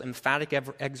that Paul's emphatic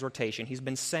exhortation. He's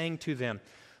been saying to them,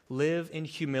 live in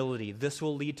humility. This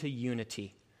will lead to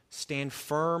unity. Stand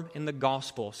firm in the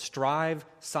gospel. Strive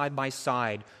side by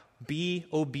side. Be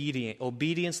obedient.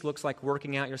 Obedience looks like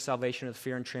working out your salvation with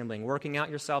fear and trembling. Working out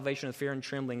your salvation with fear and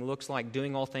trembling looks like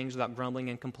doing all things without grumbling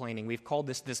and complaining. We've called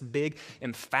this big,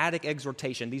 emphatic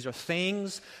exhortation. These are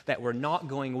things that were not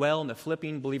going well in the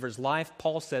Philippian believer's life.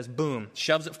 Paul says, boom,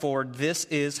 shoves it forward. This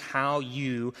is how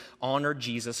you honor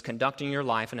Jesus, conducting your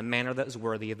life in a manner that is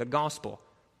worthy of the gospel.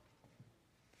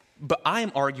 But I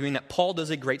am arguing that Paul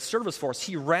does a great service for us.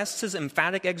 He rests his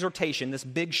emphatic exhortation, this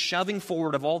big shoving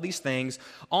forward of all these things,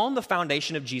 on the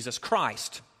foundation of Jesus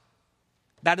Christ.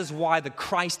 That is why the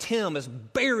Christ hymn is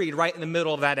buried right in the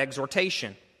middle of that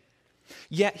exhortation.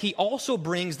 Yet he also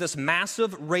brings this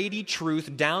massive, weighty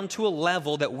truth down to a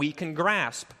level that we can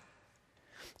grasp.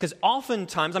 Because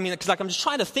oftentimes, I'm just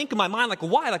trying to think in my mind,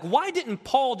 why? Why didn't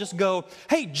Paul just go,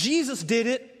 hey, Jesus did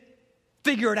it,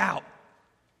 figure it out.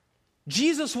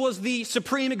 Jesus was the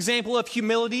supreme example of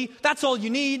humility. That's all you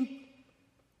need.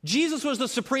 Jesus was the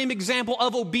supreme example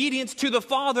of obedience to the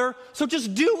Father. So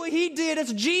just do what he did.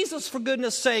 It's Jesus, for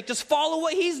goodness sake. Just follow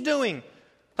what he's doing.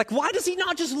 Why does he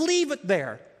not just leave it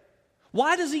there?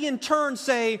 Why does he in turn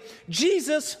say,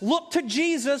 Jesus, look to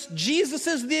Jesus. Jesus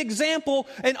is the example.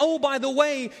 And oh, by the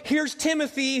way, here's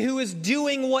Timothy who is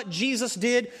doing what Jesus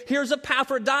did. Here's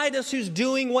Epaphroditus who's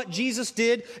doing what Jesus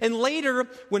did. And later,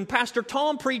 when Pastor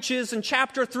Tom preaches in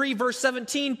chapter 3, verse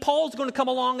 17, Paul's going to come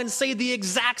along and say the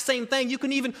exact same thing. You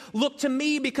can even look to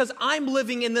me because I'm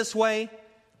living in this way.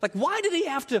 Why did he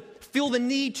have to feel the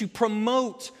need to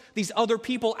promote these other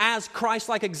people as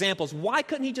Christ-like examples? Why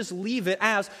couldn't he just leave it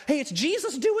as, hey, it's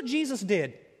Jesus, do what Jesus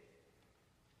did?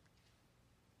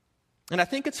 And I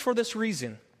think it's for this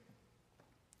reason.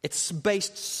 It's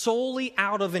based solely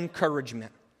out of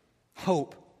encouragement,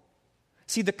 hope.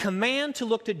 See, the command to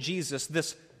look to Jesus,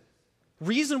 this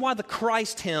reason why the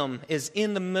Christ hymn is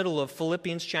in the middle of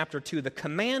Philippians chapter 2, the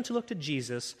command to look to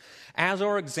Jesus as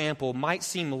our example might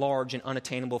seem large and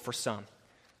unattainable for some.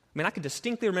 I can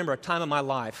distinctly remember a time in my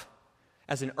life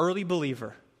as an early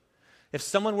believer, if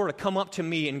someone were to come up to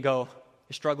me and go,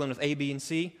 you're struggling with A, B, and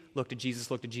C, look to Jesus,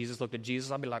 look to Jesus, look to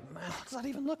Jesus, I'd be like, man, what does that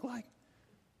even look like?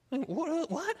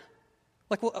 What?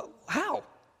 How?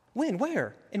 When?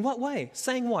 Where? In what way?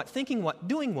 Saying what? Thinking what?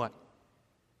 Doing what?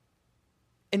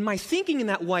 And my thinking in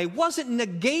that way wasn't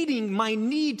negating my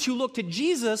need to look to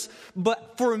Jesus,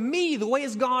 but for me, the way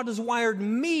as God has wired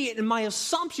me, and my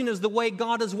assumption is the way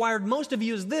God has wired most of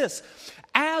you is this: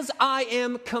 as I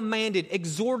am commanded,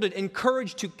 exhorted,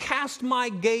 encouraged to cast my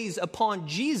gaze upon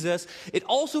Jesus, it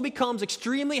also becomes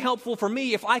extremely helpful for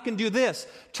me if I can do this: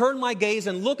 turn my gaze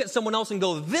and look at someone else and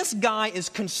go, this guy is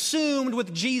consumed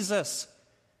with Jesus.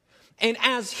 And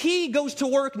as he goes to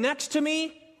work next to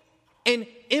me and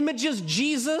images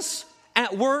Jesus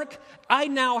at work, I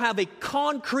now have a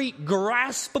concrete,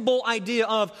 graspable idea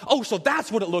of, so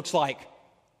that's what it looks like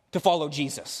to follow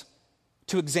Jesus,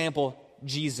 to example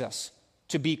Jesus,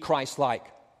 to be Christ-like.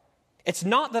 It's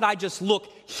not that I just look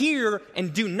here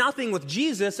and do nothing with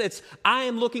Jesus. It's I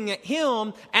am looking at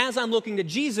him as I'm looking to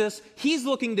Jesus. He's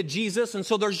looking to Jesus. And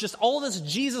so there's just all this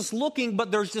Jesus looking,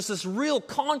 but there's just this real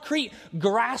concrete,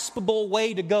 graspable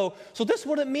way to go. So this is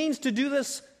what it means to do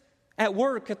this at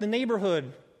work, at the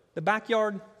neighborhood, the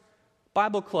backyard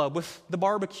Bible club, with the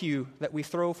barbecue that we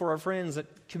throw for our friends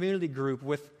at community group,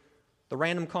 with the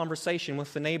random conversation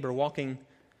with the neighbor walking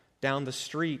down the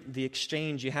street, the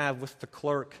exchange you have with the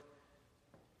clerk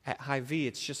at Hy-Vee.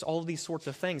 It's just all of these sorts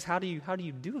of things. How do you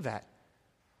do that?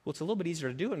 Well, it's a little bit easier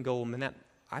to do it and go, man,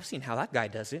 I've seen how that guy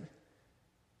does it.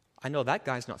 I know that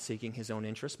guy's not seeking his own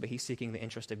interest, but he's seeking the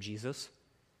interest of Jesus.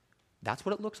 That's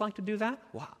what it looks like to do that?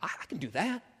 Well, I can do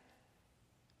that.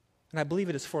 And I believe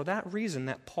it is for that reason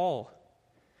that Paul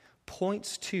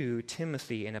points to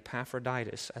Timothy and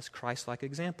Epaphroditus as Christ-like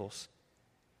examples.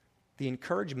 The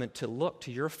encouragement to look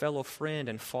to your fellow friend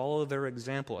and follow their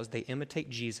example as they imitate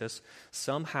Jesus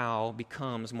somehow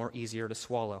becomes more easier to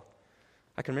swallow.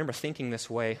 I can remember thinking this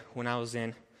way when I was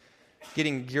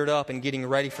getting geared up and getting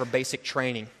ready for basic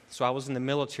training. So I was in the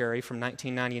military from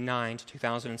 1999 to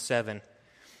 2007.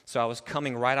 So I was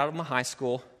coming right out of my high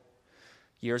school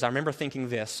years. I remember thinking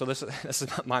this. So this is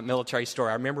my military story.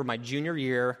 I remember my junior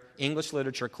year English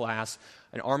literature class.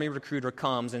 An Army recruiter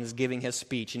comes and is giving his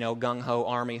speech, gung-ho,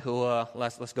 Army, hua,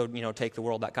 let's go, take the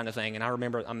world, that kind of thing. And I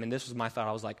remember, this was my thought.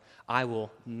 I was like, I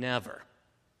will never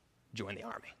join the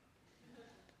Army.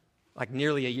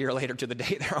 Nearly a year later to the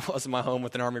day, there I was in my home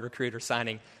with an Army recruiter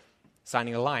signing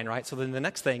a line, right? So then the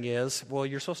next thing is, well,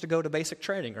 you're supposed to go to basic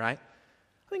training, right?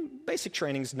 Basic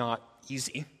training's not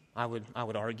easy, I would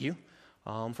argue,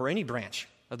 for any branch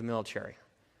of the military.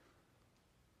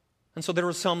 And so there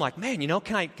was some man,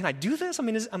 can I do this?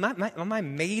 Am I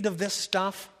made of this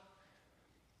stuff?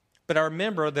 But I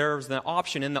remember there was the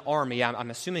option in the Army,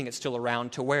 I'm assuming it's still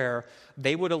around, to where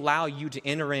they would allow you to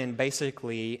enter in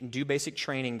basically, do basic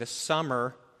training the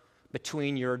summer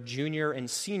between your junior and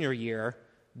senior year,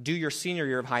 do your senior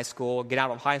year of high school, get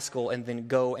out of high school, and then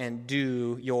go and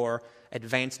do your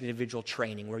advanced individual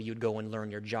training where you'd go and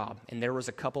learn your job. And there was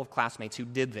a couple of classmates who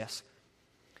did this.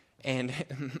 And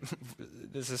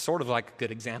this is sort of like a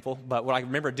good example, but what I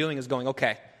remember doing is going,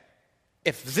 okay,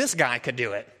 if this guy could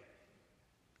do it,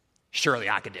 surely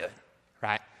I could do it,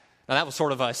 right? Now that was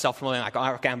sort of a self-promoting, like,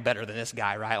 oh, okay, I'm better than this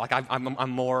guy, right? Like I'm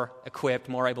more equipped,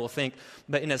 more able to think.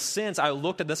 But in a sense, I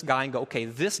looked at this guy and go, okay,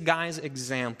 this guy's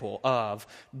example of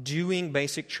doing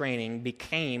basic training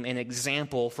became an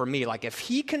example for me. Like if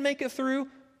he can make it through,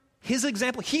 his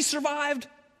example, he survived,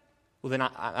 well then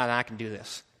I can do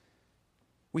this.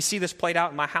 We see this played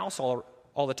out in my house all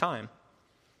the time.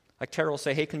 Like Tara will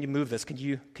say, hey, can you move this? Could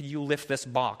you lift this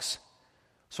box?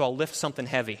 So I'll lift something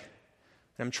heavy.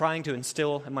 And I'm trying to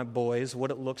instill in my boys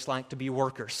what it looks like to be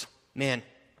workers. Men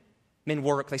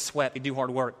work, they sweat, they do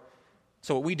hard work.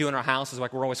 So what we do in our house is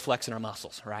like we're always flexing our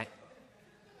muscles, right?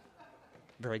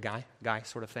 Very guy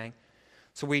sort of thing.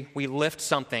 So we lift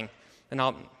something, and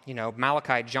I'll,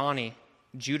 Malachi, Johnny,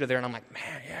 Judah there, and I'm like,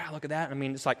 man, yeah, look at that.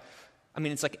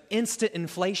 It's like instant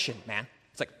inflation, man.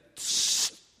 It's like,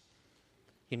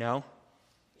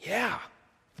 yeah,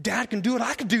 if Dad can do it,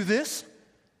 I can do this.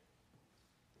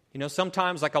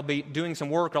 Sometimes like I'll be doing some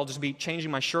work, I'll just be changing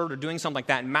my shirt or doing something like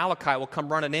that, and Malachi will come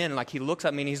running in, and like he looks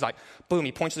at me and he's like, boom,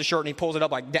 he points to the shirt and he pulls it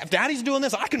up like, if Daddy's doing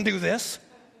this, I can do this.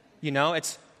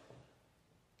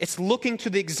 It's looking to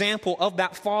the example of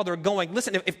that father going,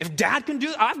 listen, if Dad can do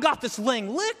it, I've got this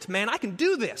thing licked, man, I can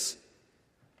do this.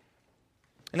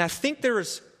 And I think there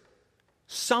is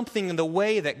something in the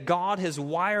way that God has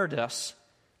wired us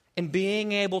in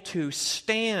being able to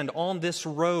stand on this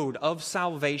road of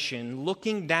salvation,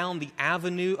 looking down the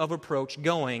avenue of approach,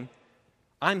 going,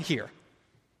 I'm here.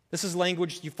 This is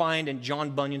language you find in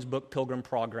John Bunyan's book, Pilgrim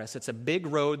Progress. It's a big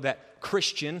road that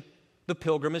Christian, the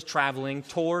pilgrim, is traveling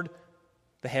toward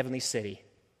the heavenly city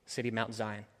of Mount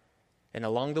Zion. And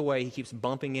along the way, he keeps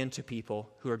bumping into people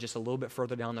who are just a little bit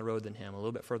further down the road than him, a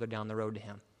little bit further down the road to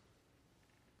him.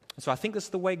 And so I think this is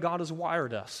the way God has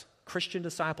wired us. Christian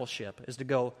discipleship is to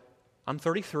go, I'm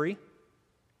 33,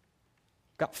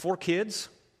 got 4 kids,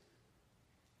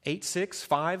 8, 6,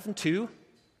 5, and 2.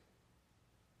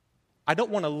 I don't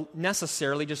want to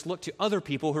necessarily just look to other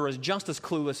people who are just as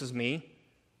clueless as me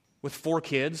with 4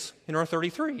 kids and are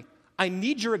 33. I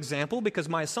need your example because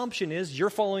my assumption is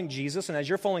you're following Jesus, and as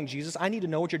you're following Jesus, I need to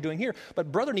know what you're doing here.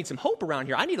 But brother needs some hope around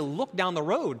here. I need to look down the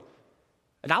road,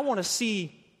 and I want to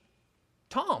see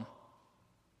Tom,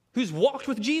 who's walked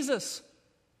with Jesus,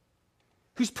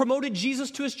 who's promoted Jesus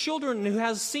to his children, who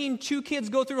has seen 2 kids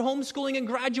go through homeschooling and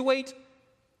graduate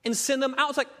and send them out.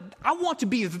 It's like, I want to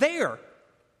be there.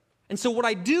 And so what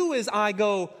I do is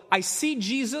I see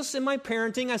Jesus in my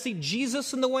parenting. I see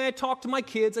Jesus in the way I talk to my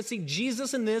kids. I see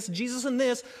Jesus in this,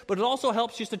 but it also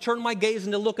helps just to turn my gaze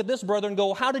and to look at this brother and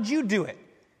go, how did you do it?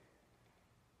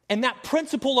 And that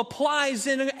principle applies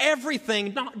in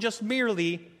everything, not just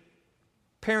merely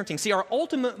parenting. See, our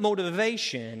ultimate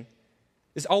motivation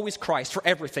is always Christ for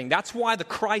everything. That's why the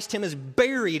Christ hymn is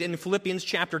buried in Philippians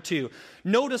chapter 2.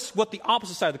 Notice what the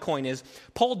opposite side of the coin is.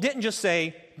 Paul didn't just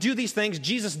say, do these things,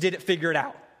 Jesus did it, figure it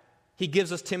out. He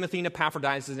gives us Timothy and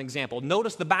Epaphroditus as an example.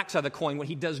 Notice the backside of the coin, what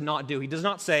he does not do. He does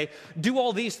not say, do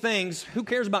all these things, who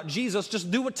cares about Jesus,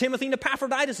 just do what Timothy and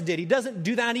Epaphroditus did. He doesn't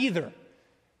do that either.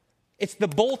 It's the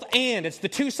both and. It's the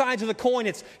 2 sides of the coin.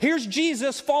 It's here's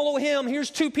Jesus, follow him.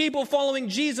 Here's 2 people following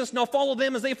Jesus. Now follow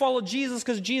them as they follow Jesus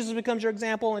because Jesus becomes your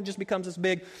example and it just becomes this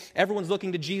big. Everyone's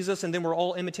looking to Jesus and then we're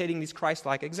all imitating these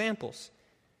Christ-like examples.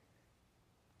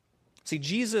 See,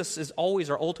 Jesus is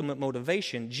always our ultimate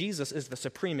motivation. Jesus is the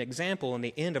supreme example and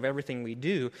the end of everything we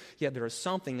do. Yet there is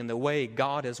something in the way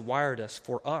God has wired us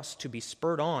for us to be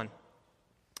spurred on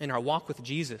in our walk with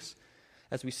Jesus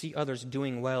as we see others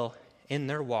doing well in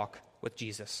their walk with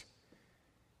Jesus.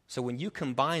 So when you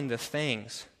combine the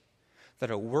things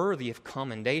that are worthy of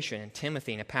commendation in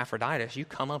Timothy and Epaphroditus, you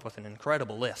come up with an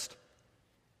incredible list.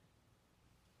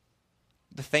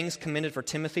 The things commended for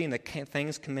Timothy and the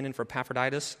things commended for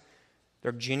Epaphroditus,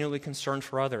 they're genuinely concerned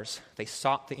for others. They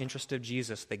sought the interest of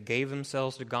Jesus. They gave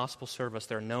themselves to gospel service.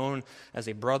 They're known as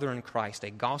a brother in Christ,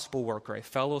 a gospel worker, a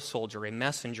fellow soldier, a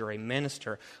messenger, a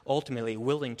minister, ultimately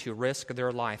willing to risk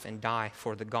their life and die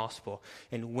for the gospel.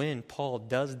 And when Paul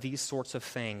does these sorts of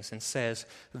things and says,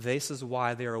 this is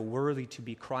why they are worthy to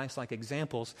be Christ-like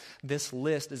examples, this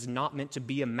list is not meant to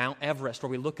be a Mount Everest where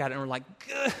we look at it and we're like,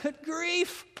 good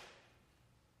grief.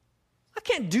 I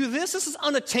can't do this. This is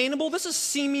unattainable. This is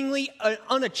seemingly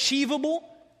unachievable.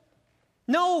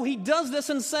 No, he does this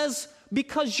and says,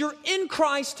 because you're in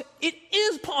Christ, it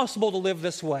is possible to live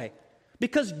this way.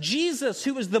 Because Jesus,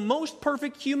 who is the most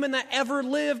perfect human that ever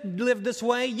lived this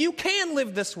way. You can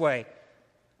live this way.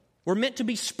 We're meant to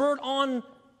be spurred on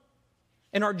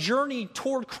in our journey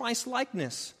toward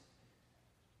Christ-likeness.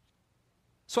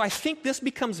 So I think this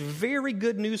becomes very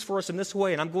good news for us in this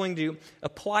way, and I'm going to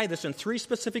apply this in 3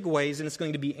 specific ways, and it's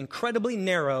going to be incredibly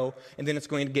narrow, and then it's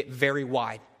going to get very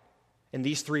wide in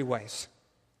these 3 ways.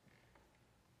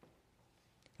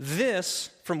 This,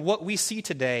 from what we see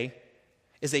today,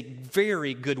 is a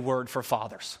very good word for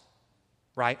fathers,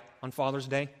 right, on Father's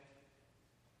Day?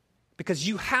 Because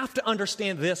you have to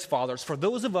understand this, fathers, for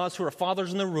those of us who are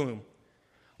fathers in the room,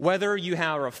 whether you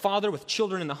are a father with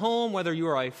children in the home, whether you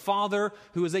are a father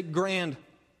who is a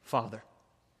grandfather.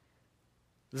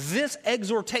 This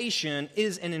exhortation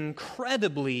is an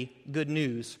incredibly good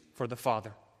news for the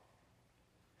father.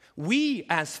 We,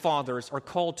 as fathers, are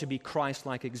called to be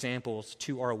Christ-like examples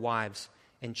to our wives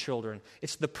and children.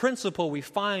 It's the principle we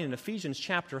find in Ephesians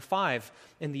chapter 5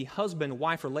 in the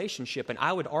husband-wife relationship, and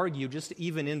I would argue just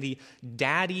even in the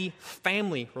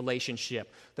daddy-family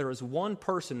relationship, there is one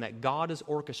person that God has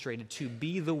orchestrated to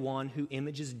be the one who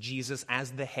images Jesus as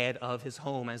the head of his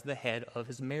home, as the head of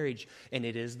his marriage, and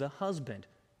it is the husband.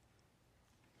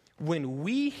 When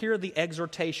we hear the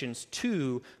exhortations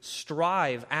to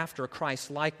strive after Christ's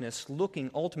likeness,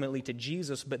 looking ultimately to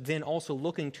Jesus, but then also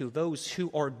looking to those who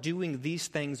are doing these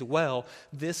things well,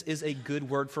 this is a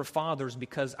good word for fathers,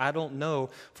 because I don't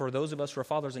know, for those of us who are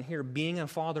fathers in here, being a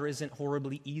father isn't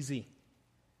horribly easy.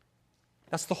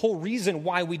 That's the whole reason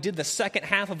why we did the second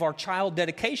half of our child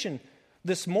dedication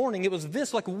this morning. It was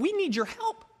this, like, we need your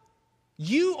help.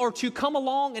 You are to come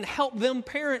along and help them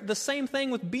parent. The same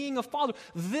thing with being a father.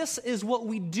 This is what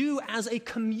we do as a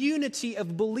community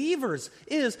of believers,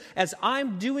 is as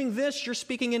I'm doing this, you're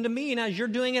speaking into me, and as you're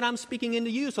doing it, I'm speaking into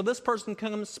you. So this person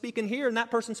comes speaking here, and that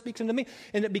person speaks into me,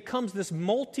 and it becomes this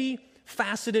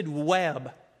multifaceted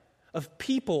web of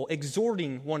people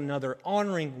exhorting one another,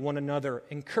 honoring one another,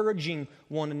 encouraging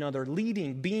one another,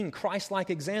 leading, being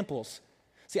Christ-like examples.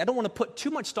 See, I don't want to put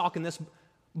too much stock in this,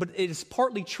 but it is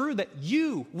partly true that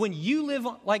you, when you live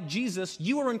like Jesus,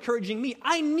 you are encouraging me.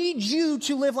 I need you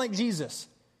to live like Jesus.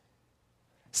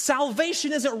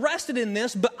 Salvation isn't rested in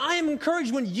this, but I am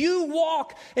encouraged when you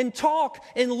walk and talk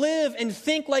and live and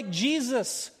think like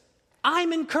Jesus.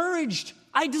 I'm encouraged.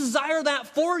 I desire that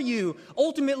for you,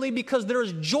 ultimately because there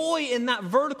is joy in that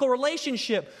vertical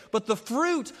relationship. But the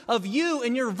fruit of you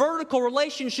and your vertical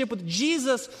relationship with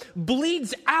Jesus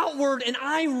bleeds outward, and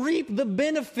I reap the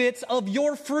benefits of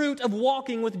your fruit of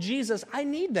walking with Jesus. I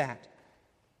need that.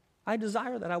 I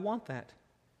desire that. I want that.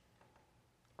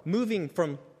 Moving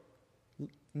from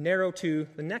narrow to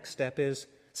the next step is,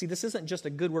 see, this isn't just a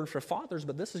good word for fathers,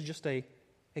 but this is just a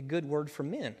good word for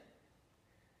men.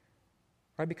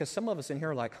 Right? Because some of us in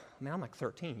here are like, man, I'm like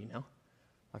 13, you know?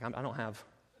 Like, I don't have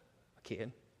a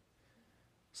kid.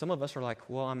 Some of us are like,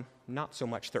 well, I'm not so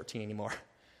much 13 anymore. A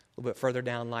little bit further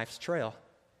down life's trail.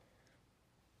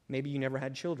 Maybe you never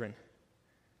had children.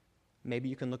 Maybe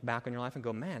you can look back on your life and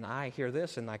go, man, I hear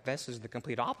this, and like this is the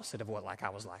complete opposite of what like I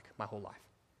was like my whole life.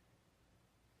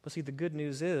 But see, the good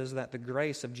news is that the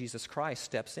grace of Jesus Christ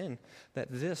steps in, that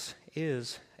this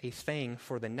is a thing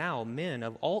for the now. Men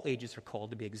of all ages are called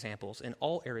to be examples in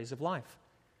all areas of life.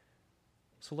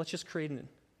 So let's just create an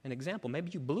example.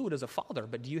 Maybe you blew it as a father,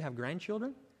 but do you have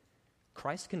grandchildren?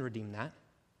 Christ can redeem that.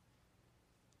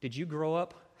 Did you grow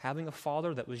up having a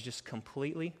father that was just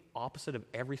completely opposite of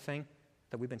everything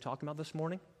that we've been talking about this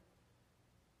morning?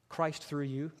 Christ through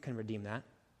you can redeem that.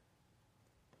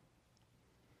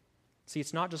 See,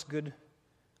 it's not just good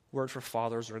word for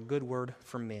fathers or a good word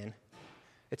for men.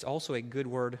 It's also a good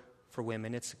word for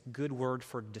women. It's a good word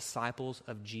for disciples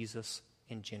of Jesus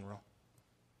in general.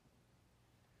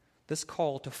 This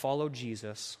call to follow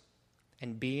Jesus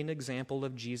and be an example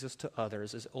of Jesus to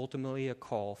others is ultimately a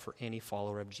call for any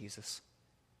follower of Jesus.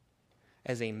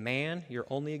 As a man, your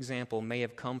only example may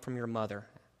have come from your mother.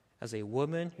 As a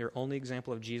woman, your only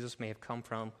example of Jesus may have come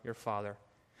from your father.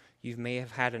 You may have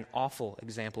had an awful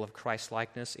example of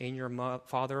Christ-likeness in your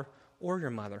father or your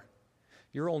mother.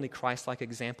 Your only Christ-like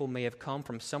example may have come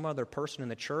from some other person in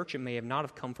the church. It may have not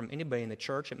have come from anybody in the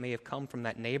church. It may have come from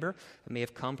that neighbor. It may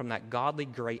have come from that godly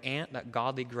great aunt, that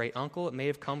godly great uncle. It may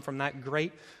have come from that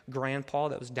great grandpa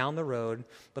that was down the road.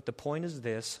 But the point is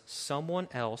this: someone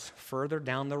else further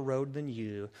down the road than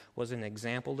you was an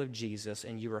example of Jesus,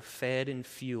 and you were fed and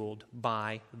fueled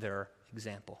by their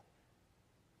example.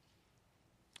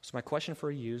 So my question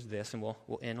for you is this, and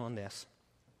we'll end on this,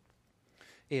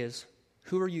 is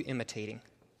who are you imitating?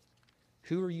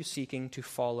 Who are you seeking to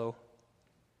follow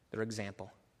their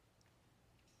example?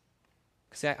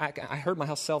 Because I heard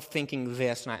myself thinking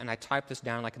this, and I typed this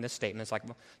down like in this statement. It's like,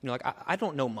 I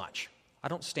don't know much. I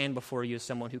don't stand before you as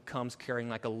someone who comes carrying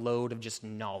like a load of just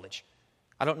knowledge.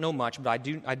 I don't know much, but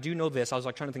I do know this. I was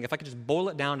like trying to think, if I could just boil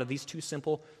it down to these two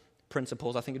simple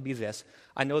principles, I think it'd be this.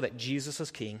 I know that Jesus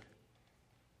is king.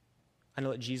 I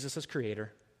know that Jesus is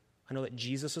creator. I know that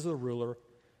Jesus is the ruler.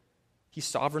 He's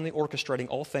sovereignly orchestrating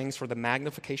all things for the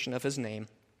magnification of his name.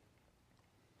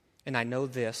 And I know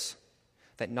this,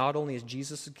 that not only is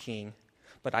Jesus the king,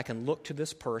 but I can look to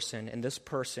this person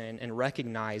and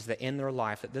recognize that in their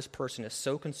life that this person is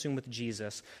so consumed with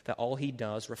Jesus that all he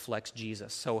does reflects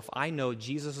Jesus. So if I know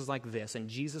Jesus is like this and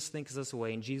Jesus thinks this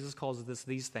way and Jesus calls this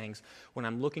these things, when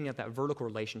I'm looking at that vertical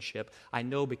relationship, I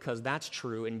know because that's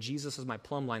true and Jesus is my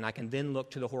plumb line, I can then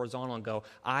look to the horizontal and go,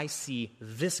 I see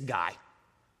this guy,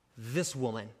 this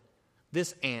woman,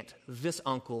 this aunt, this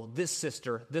uncle, this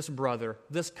sister, this brother,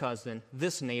 this cousin,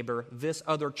 this neighbor, this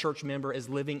other church member is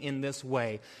living in this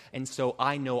way. And so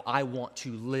I know I want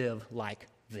to live like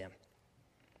them.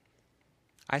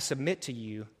 I submit to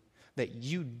you that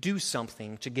you do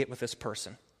something to get with this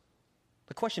person.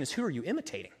 The question is, who are you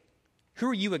imitating? Who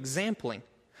are you exempling?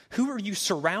 Who are you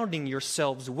surrounding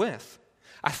yourselves with?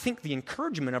 I think the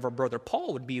encouragement of our brother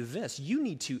Paul would be this. You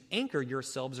need to anchor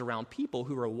yourselves around people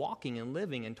who are walking and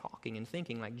living and talking and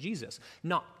thinking like Jesus.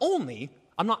 Not only,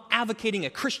 I'm not advocating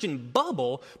a Christian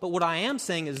bubble, but what I am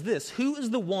saying is this. Who is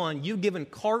the one you've given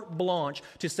carte blanche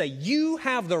to say, you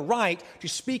have the right to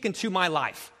speak into my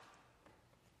life?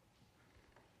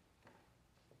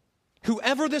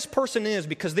 Whoever this person is,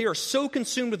 because they are so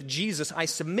consumed with Jesus, I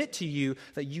submit to you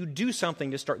that you do something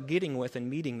to start getting with and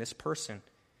meeting this person.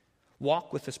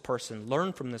 Walk with this person,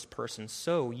 learn from this person,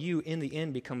 so you, in the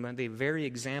end, become the very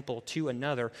example to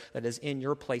another that is in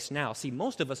your place now. See,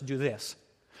 most of us do this.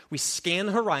 We scan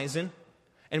the horizon,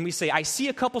 and we say, I see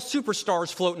a couple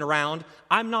superstars floating around.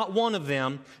 I'm not one of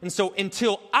them. And so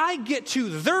until I get to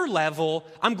their level,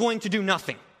 I'm going to do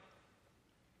nothing.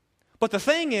 But the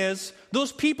thing is,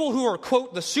 those people who are,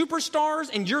 quote, the superstars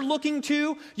and you're looking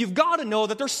to, you've got to know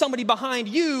that there's somebody behind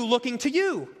you looking to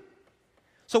you.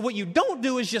 So what you don't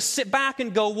do is just sit back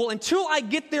and go, well, until I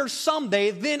get there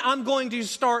someday, then I'm going to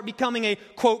start becoming a,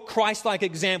 quote, Christ-like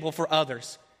example for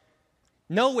others.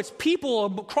 No, it's people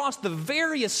across the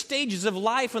various stages of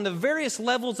life and the various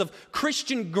levels of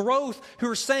Christian growth who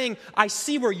are saying, I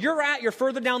see where you're at, you're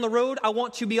further down the road, I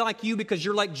want to be like you because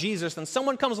you're like Jesus. And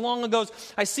someone comes along and goes,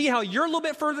 I see how you're a little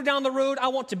bit further down the road, I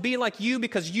want to be like you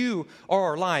because you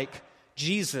are like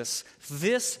Jesus.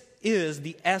 This is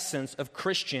the essence of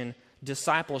Christian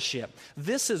discipleship.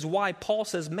 This is why Paul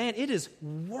says, man, it is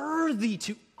worthy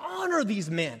to honor these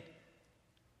men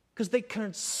because they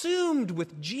consumed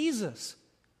with Jesus.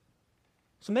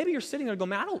 So maybe you're sitting there going,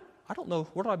 man, I don't know,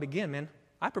 where do I begin, man?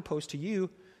 I propose to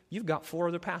you, you've got 4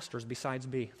 other pastors besides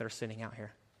me that are sitting out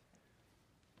here.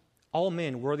 All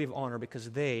men worthy of honor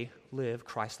because they live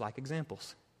Christ-like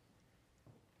examples.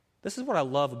 This is what I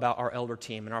love about our elder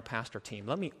team and our pastor team.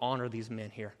 Let me honor these men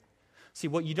here. See,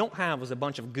 what you don't have is a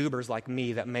bunch of goobers like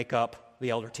me that make up the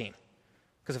elder team.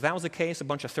 Because if that was the case, a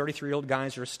bunch of 33-year-old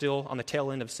guys who are still on the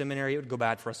tail end of seminary, it would go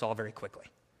bad for us all very quickly.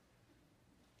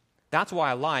 That's why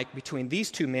I like, between these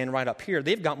two men right up here,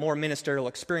 they've got more ministerial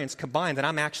experience combined than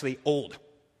I'm actually old.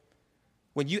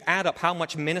 When you add up how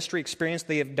much ministry experience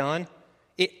they have done,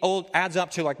 it adds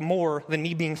up to like more than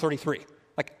me being 33.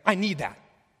 Like, I need that.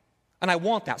 And I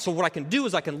want that. So what I can do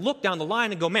is I can look down the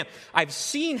line and go, man, I've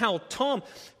seen how Tom...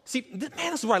 See, man,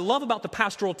 this is what I love about the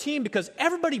pastoral team because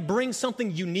everybody brings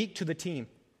something unique to the team.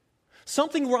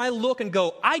 Something where I look and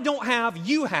go, I don't have,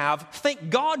 you have.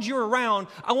 Thank God you're around.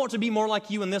 I want to be more like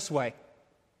you in this way.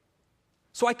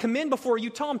 So I commend before you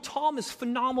Tom. Tom is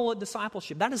phenomenal at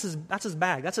discipleship. That's his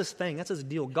bag. That's his thing. That's his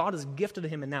deal. God has gifted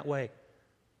him in that way.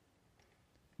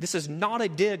 This is not a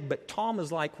dig, but Tom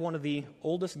is like one of the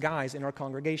oldest guys in our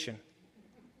congregation.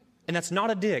 And that's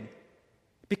not a dig.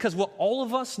 Because what all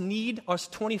of us need, us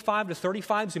 25 to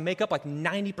 35s who make up like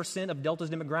 90% of Delta's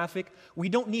demographic, we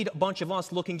don't need a bunch of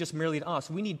us looking just merely at us.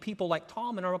 We need people like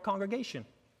Tom in our congregation.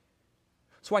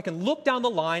 So I can look down the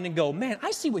line and go, man,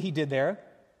 I see what he did there.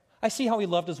 I see how he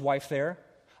loved his wife there.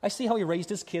 I see how he raised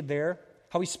his kid there,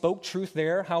 how he spoke truth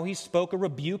there, how he spoke a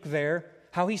rebuke there,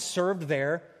 how he served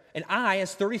there. And I,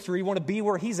 as 33, want to be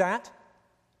where he's at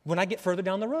when I get further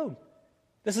down the road.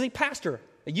 This is a pastor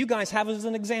that you guys have as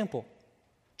an example.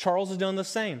 Charles has done the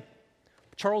same.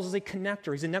 Charles is a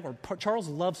connector. He's a network. Charles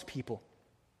loves people.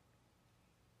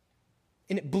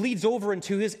 And it bleeds over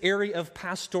into his area of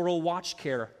pastoral watch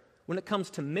care when it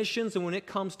comes to missions and when it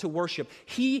comes to worship.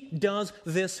 He does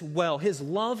this well. His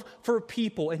love for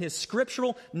people and his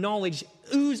scriptural knowledge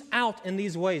ooze out in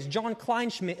these ways. John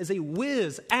Kleinschmidt is a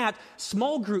whiz at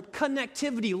small group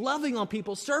connectivity, loving on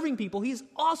people, serving people. He's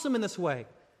awesome in this way.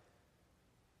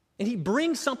 And he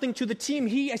brings something to the team.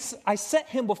 I set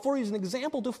him before you as an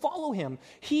example to follow him.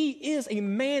 He is a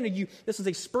man. This is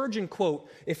a Spurgeon quote.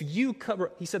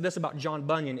 He said this about John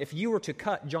Bunyan. If you were to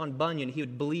cut John Bunyan, he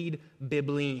would bleed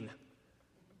bibline.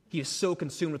 He is so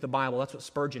consumed with the Bible. That's what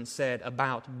Spurgeon said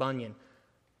about Bunyan.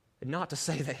 And not to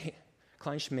say that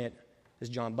Kleinschmidt is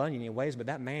John Bunyan in ways, but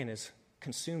that man is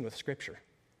consumed with Scripture.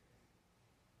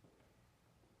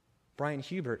 Brian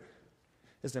Hubert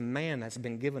is a man that's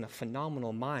been given a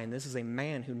phenomenal mind. This is a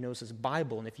man who knows his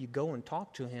Bible, and if you go and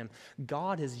talk to him,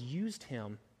 God has used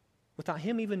him without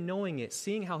him even knowing it,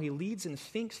 seeing how he leads and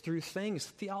thinks through things,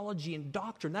 theology and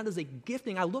doctrine. That is a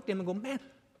gifting. I look at him and go, man,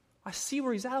 I see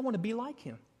where he's at. I want to be like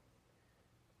him.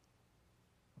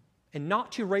 And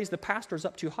not to raise the pastors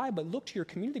up too high, but look to your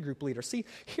community group leader. See,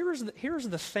 here's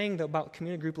the thing about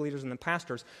community group leaders and the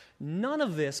pastors. None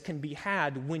of this can be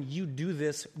had when you do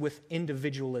this with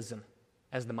individualism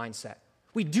as the mindset.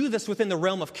 We do this within the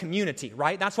realm of community,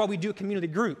 right? That's why we do community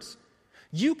groups.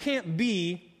 You can't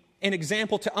be an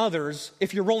example to others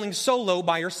if you're rolling solo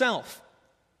by yourself.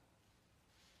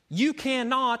 You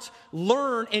cannot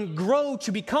learn and grow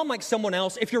to become like someone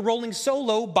else if you're rolling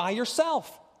solo by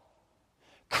yourself.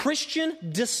 Christian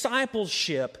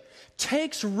discipleship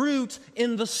takes root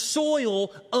in the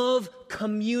soil of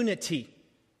community.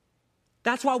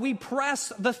 That's why we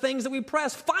press the things that we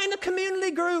press. Find a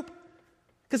community group.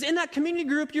 Because in that community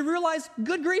group, you realize,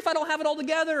 good grief, I don't have it all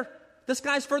together. This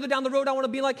guy's further down the road, I want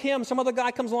to be like him. Some other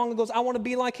guy comes along and goes, I want to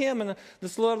be like him. And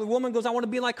this other woman goes, I want to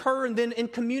be like her. And then in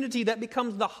community, that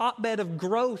becomes the hotbed of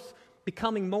growth,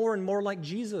 becoming more and more like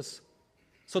Jesus.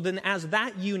 So then as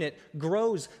that unit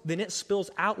grows, then it spills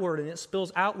outward and it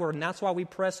spills outward. And that's why we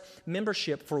press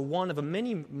membership for one of a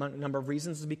many number of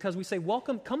reasons, is because we say,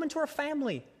 welcome, come into our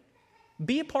family.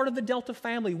 Be a part of the Delta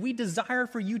family. We desire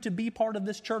for you to be part of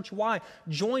this church. Why?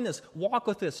 Join us, walk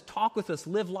with us, talk with us,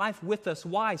 live life with us.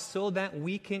 Why? So that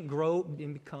we can grow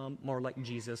and become more like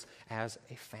Jesus as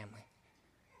a family.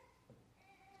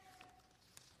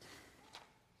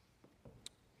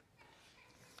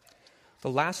 The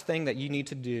last thing that you need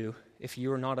to do if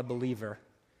you are not a believer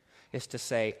is to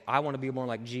say, I want to be more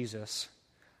like Jesus.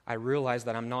 I realize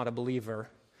that I'm not a believer,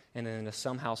 and then to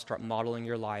somehow start modeling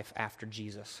your life after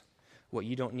Jesus. What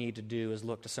you don't need to do is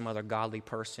look to some other godly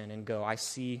person and go, I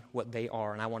see what they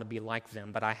are and I want to be like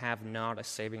them, but I have not a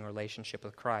saving relationship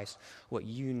with Christ. What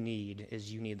you need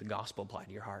is the gospel applied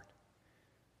to your heart.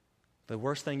 The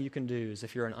worst thing you can do is,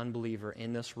 if you're an unbeliever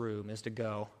in this room, is to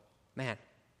go, man,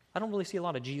 I don't really see a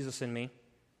lot of Jesus in me.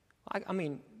 I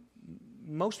mean,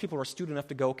 most people are astute enough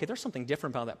to go, okay, there's something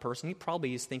different about that person. He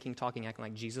probably is thinking, talking, acting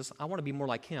like Jesus. I want to be more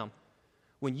like him.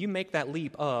 When you make that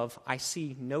leap of, I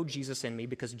see no Jesus in me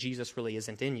because Jesus really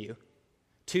isn't in you,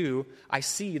 to, I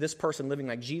see this person living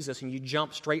like Jesus, and you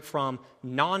jump straight from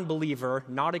non-believer,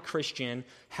 not a Christian,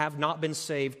 have not been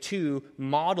saved, to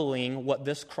modeling what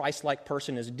this Christ-like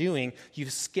person is doing,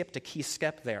 you've skipped a key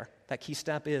step there. That key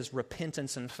step is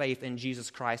repentance and faith in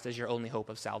Jesus Christ as your only hope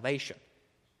of salvation.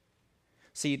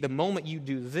 See, the moment you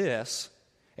do this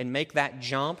and make that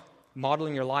jump,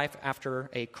 modeling your life after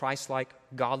a Christ-like,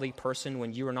 godly person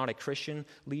when you are not a Christian,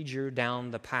 leads you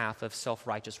down the path of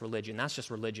self-righteous religion. That's just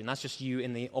religion. That's just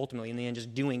you ultimately in the end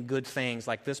just doing good things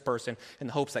like this person in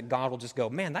the hopes that God will just go,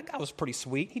 man, that guy was pretty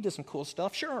sweet. He did some cool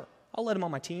stuff. Sure, I'll let him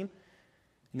on my team.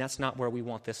 And that's not where we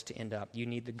want this to end up. You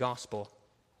need the gospel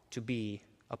to be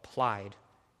applied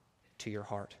to your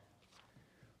heart.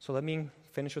 So let me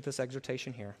finish with this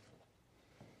exhortation here.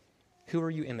 Who are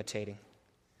you imitating?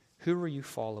 Who are you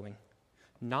following?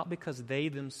 Not because they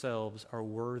themselves are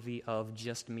worthy of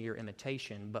just mere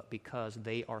imitation, but because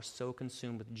they are so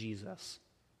consumed with Jesus.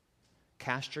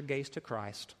 Cast your gaze to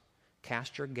Christ.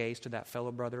 Cast your gaze to that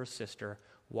fellow brother or sister.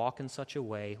 Walk in such a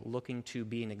way, looking to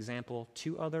be an example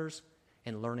to others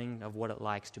and learning of what it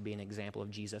likes to be an example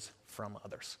of Jesus from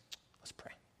others. Let's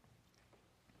pray.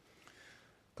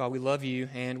 God, we love you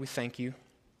and we thank you.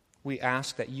 We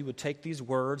ask that you would take these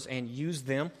words and use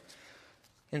them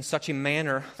in such a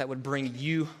manner that would bring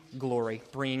you glory,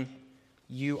 bring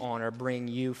you honor, bring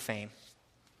you fame.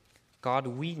 God,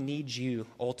 we need you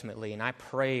ultimately, and I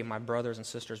pray my brothers and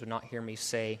sisters would not hear me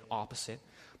say opposite,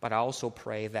 but I also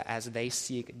pray that as they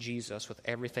seek Jesus with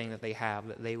everything that they have,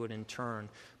 that they would in turn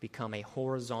become a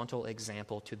horizontal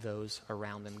example to those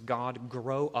around them. God,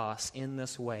 grow us in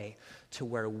this way to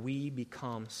where we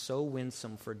become so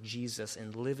winsome for Jesus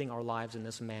in living our lives in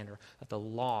this manner that the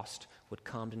lost would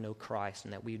come to know Christ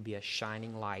and that we would be a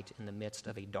shining light in the midst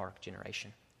of a dark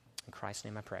generation. In Christ's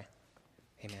name I pray.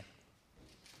 Amen.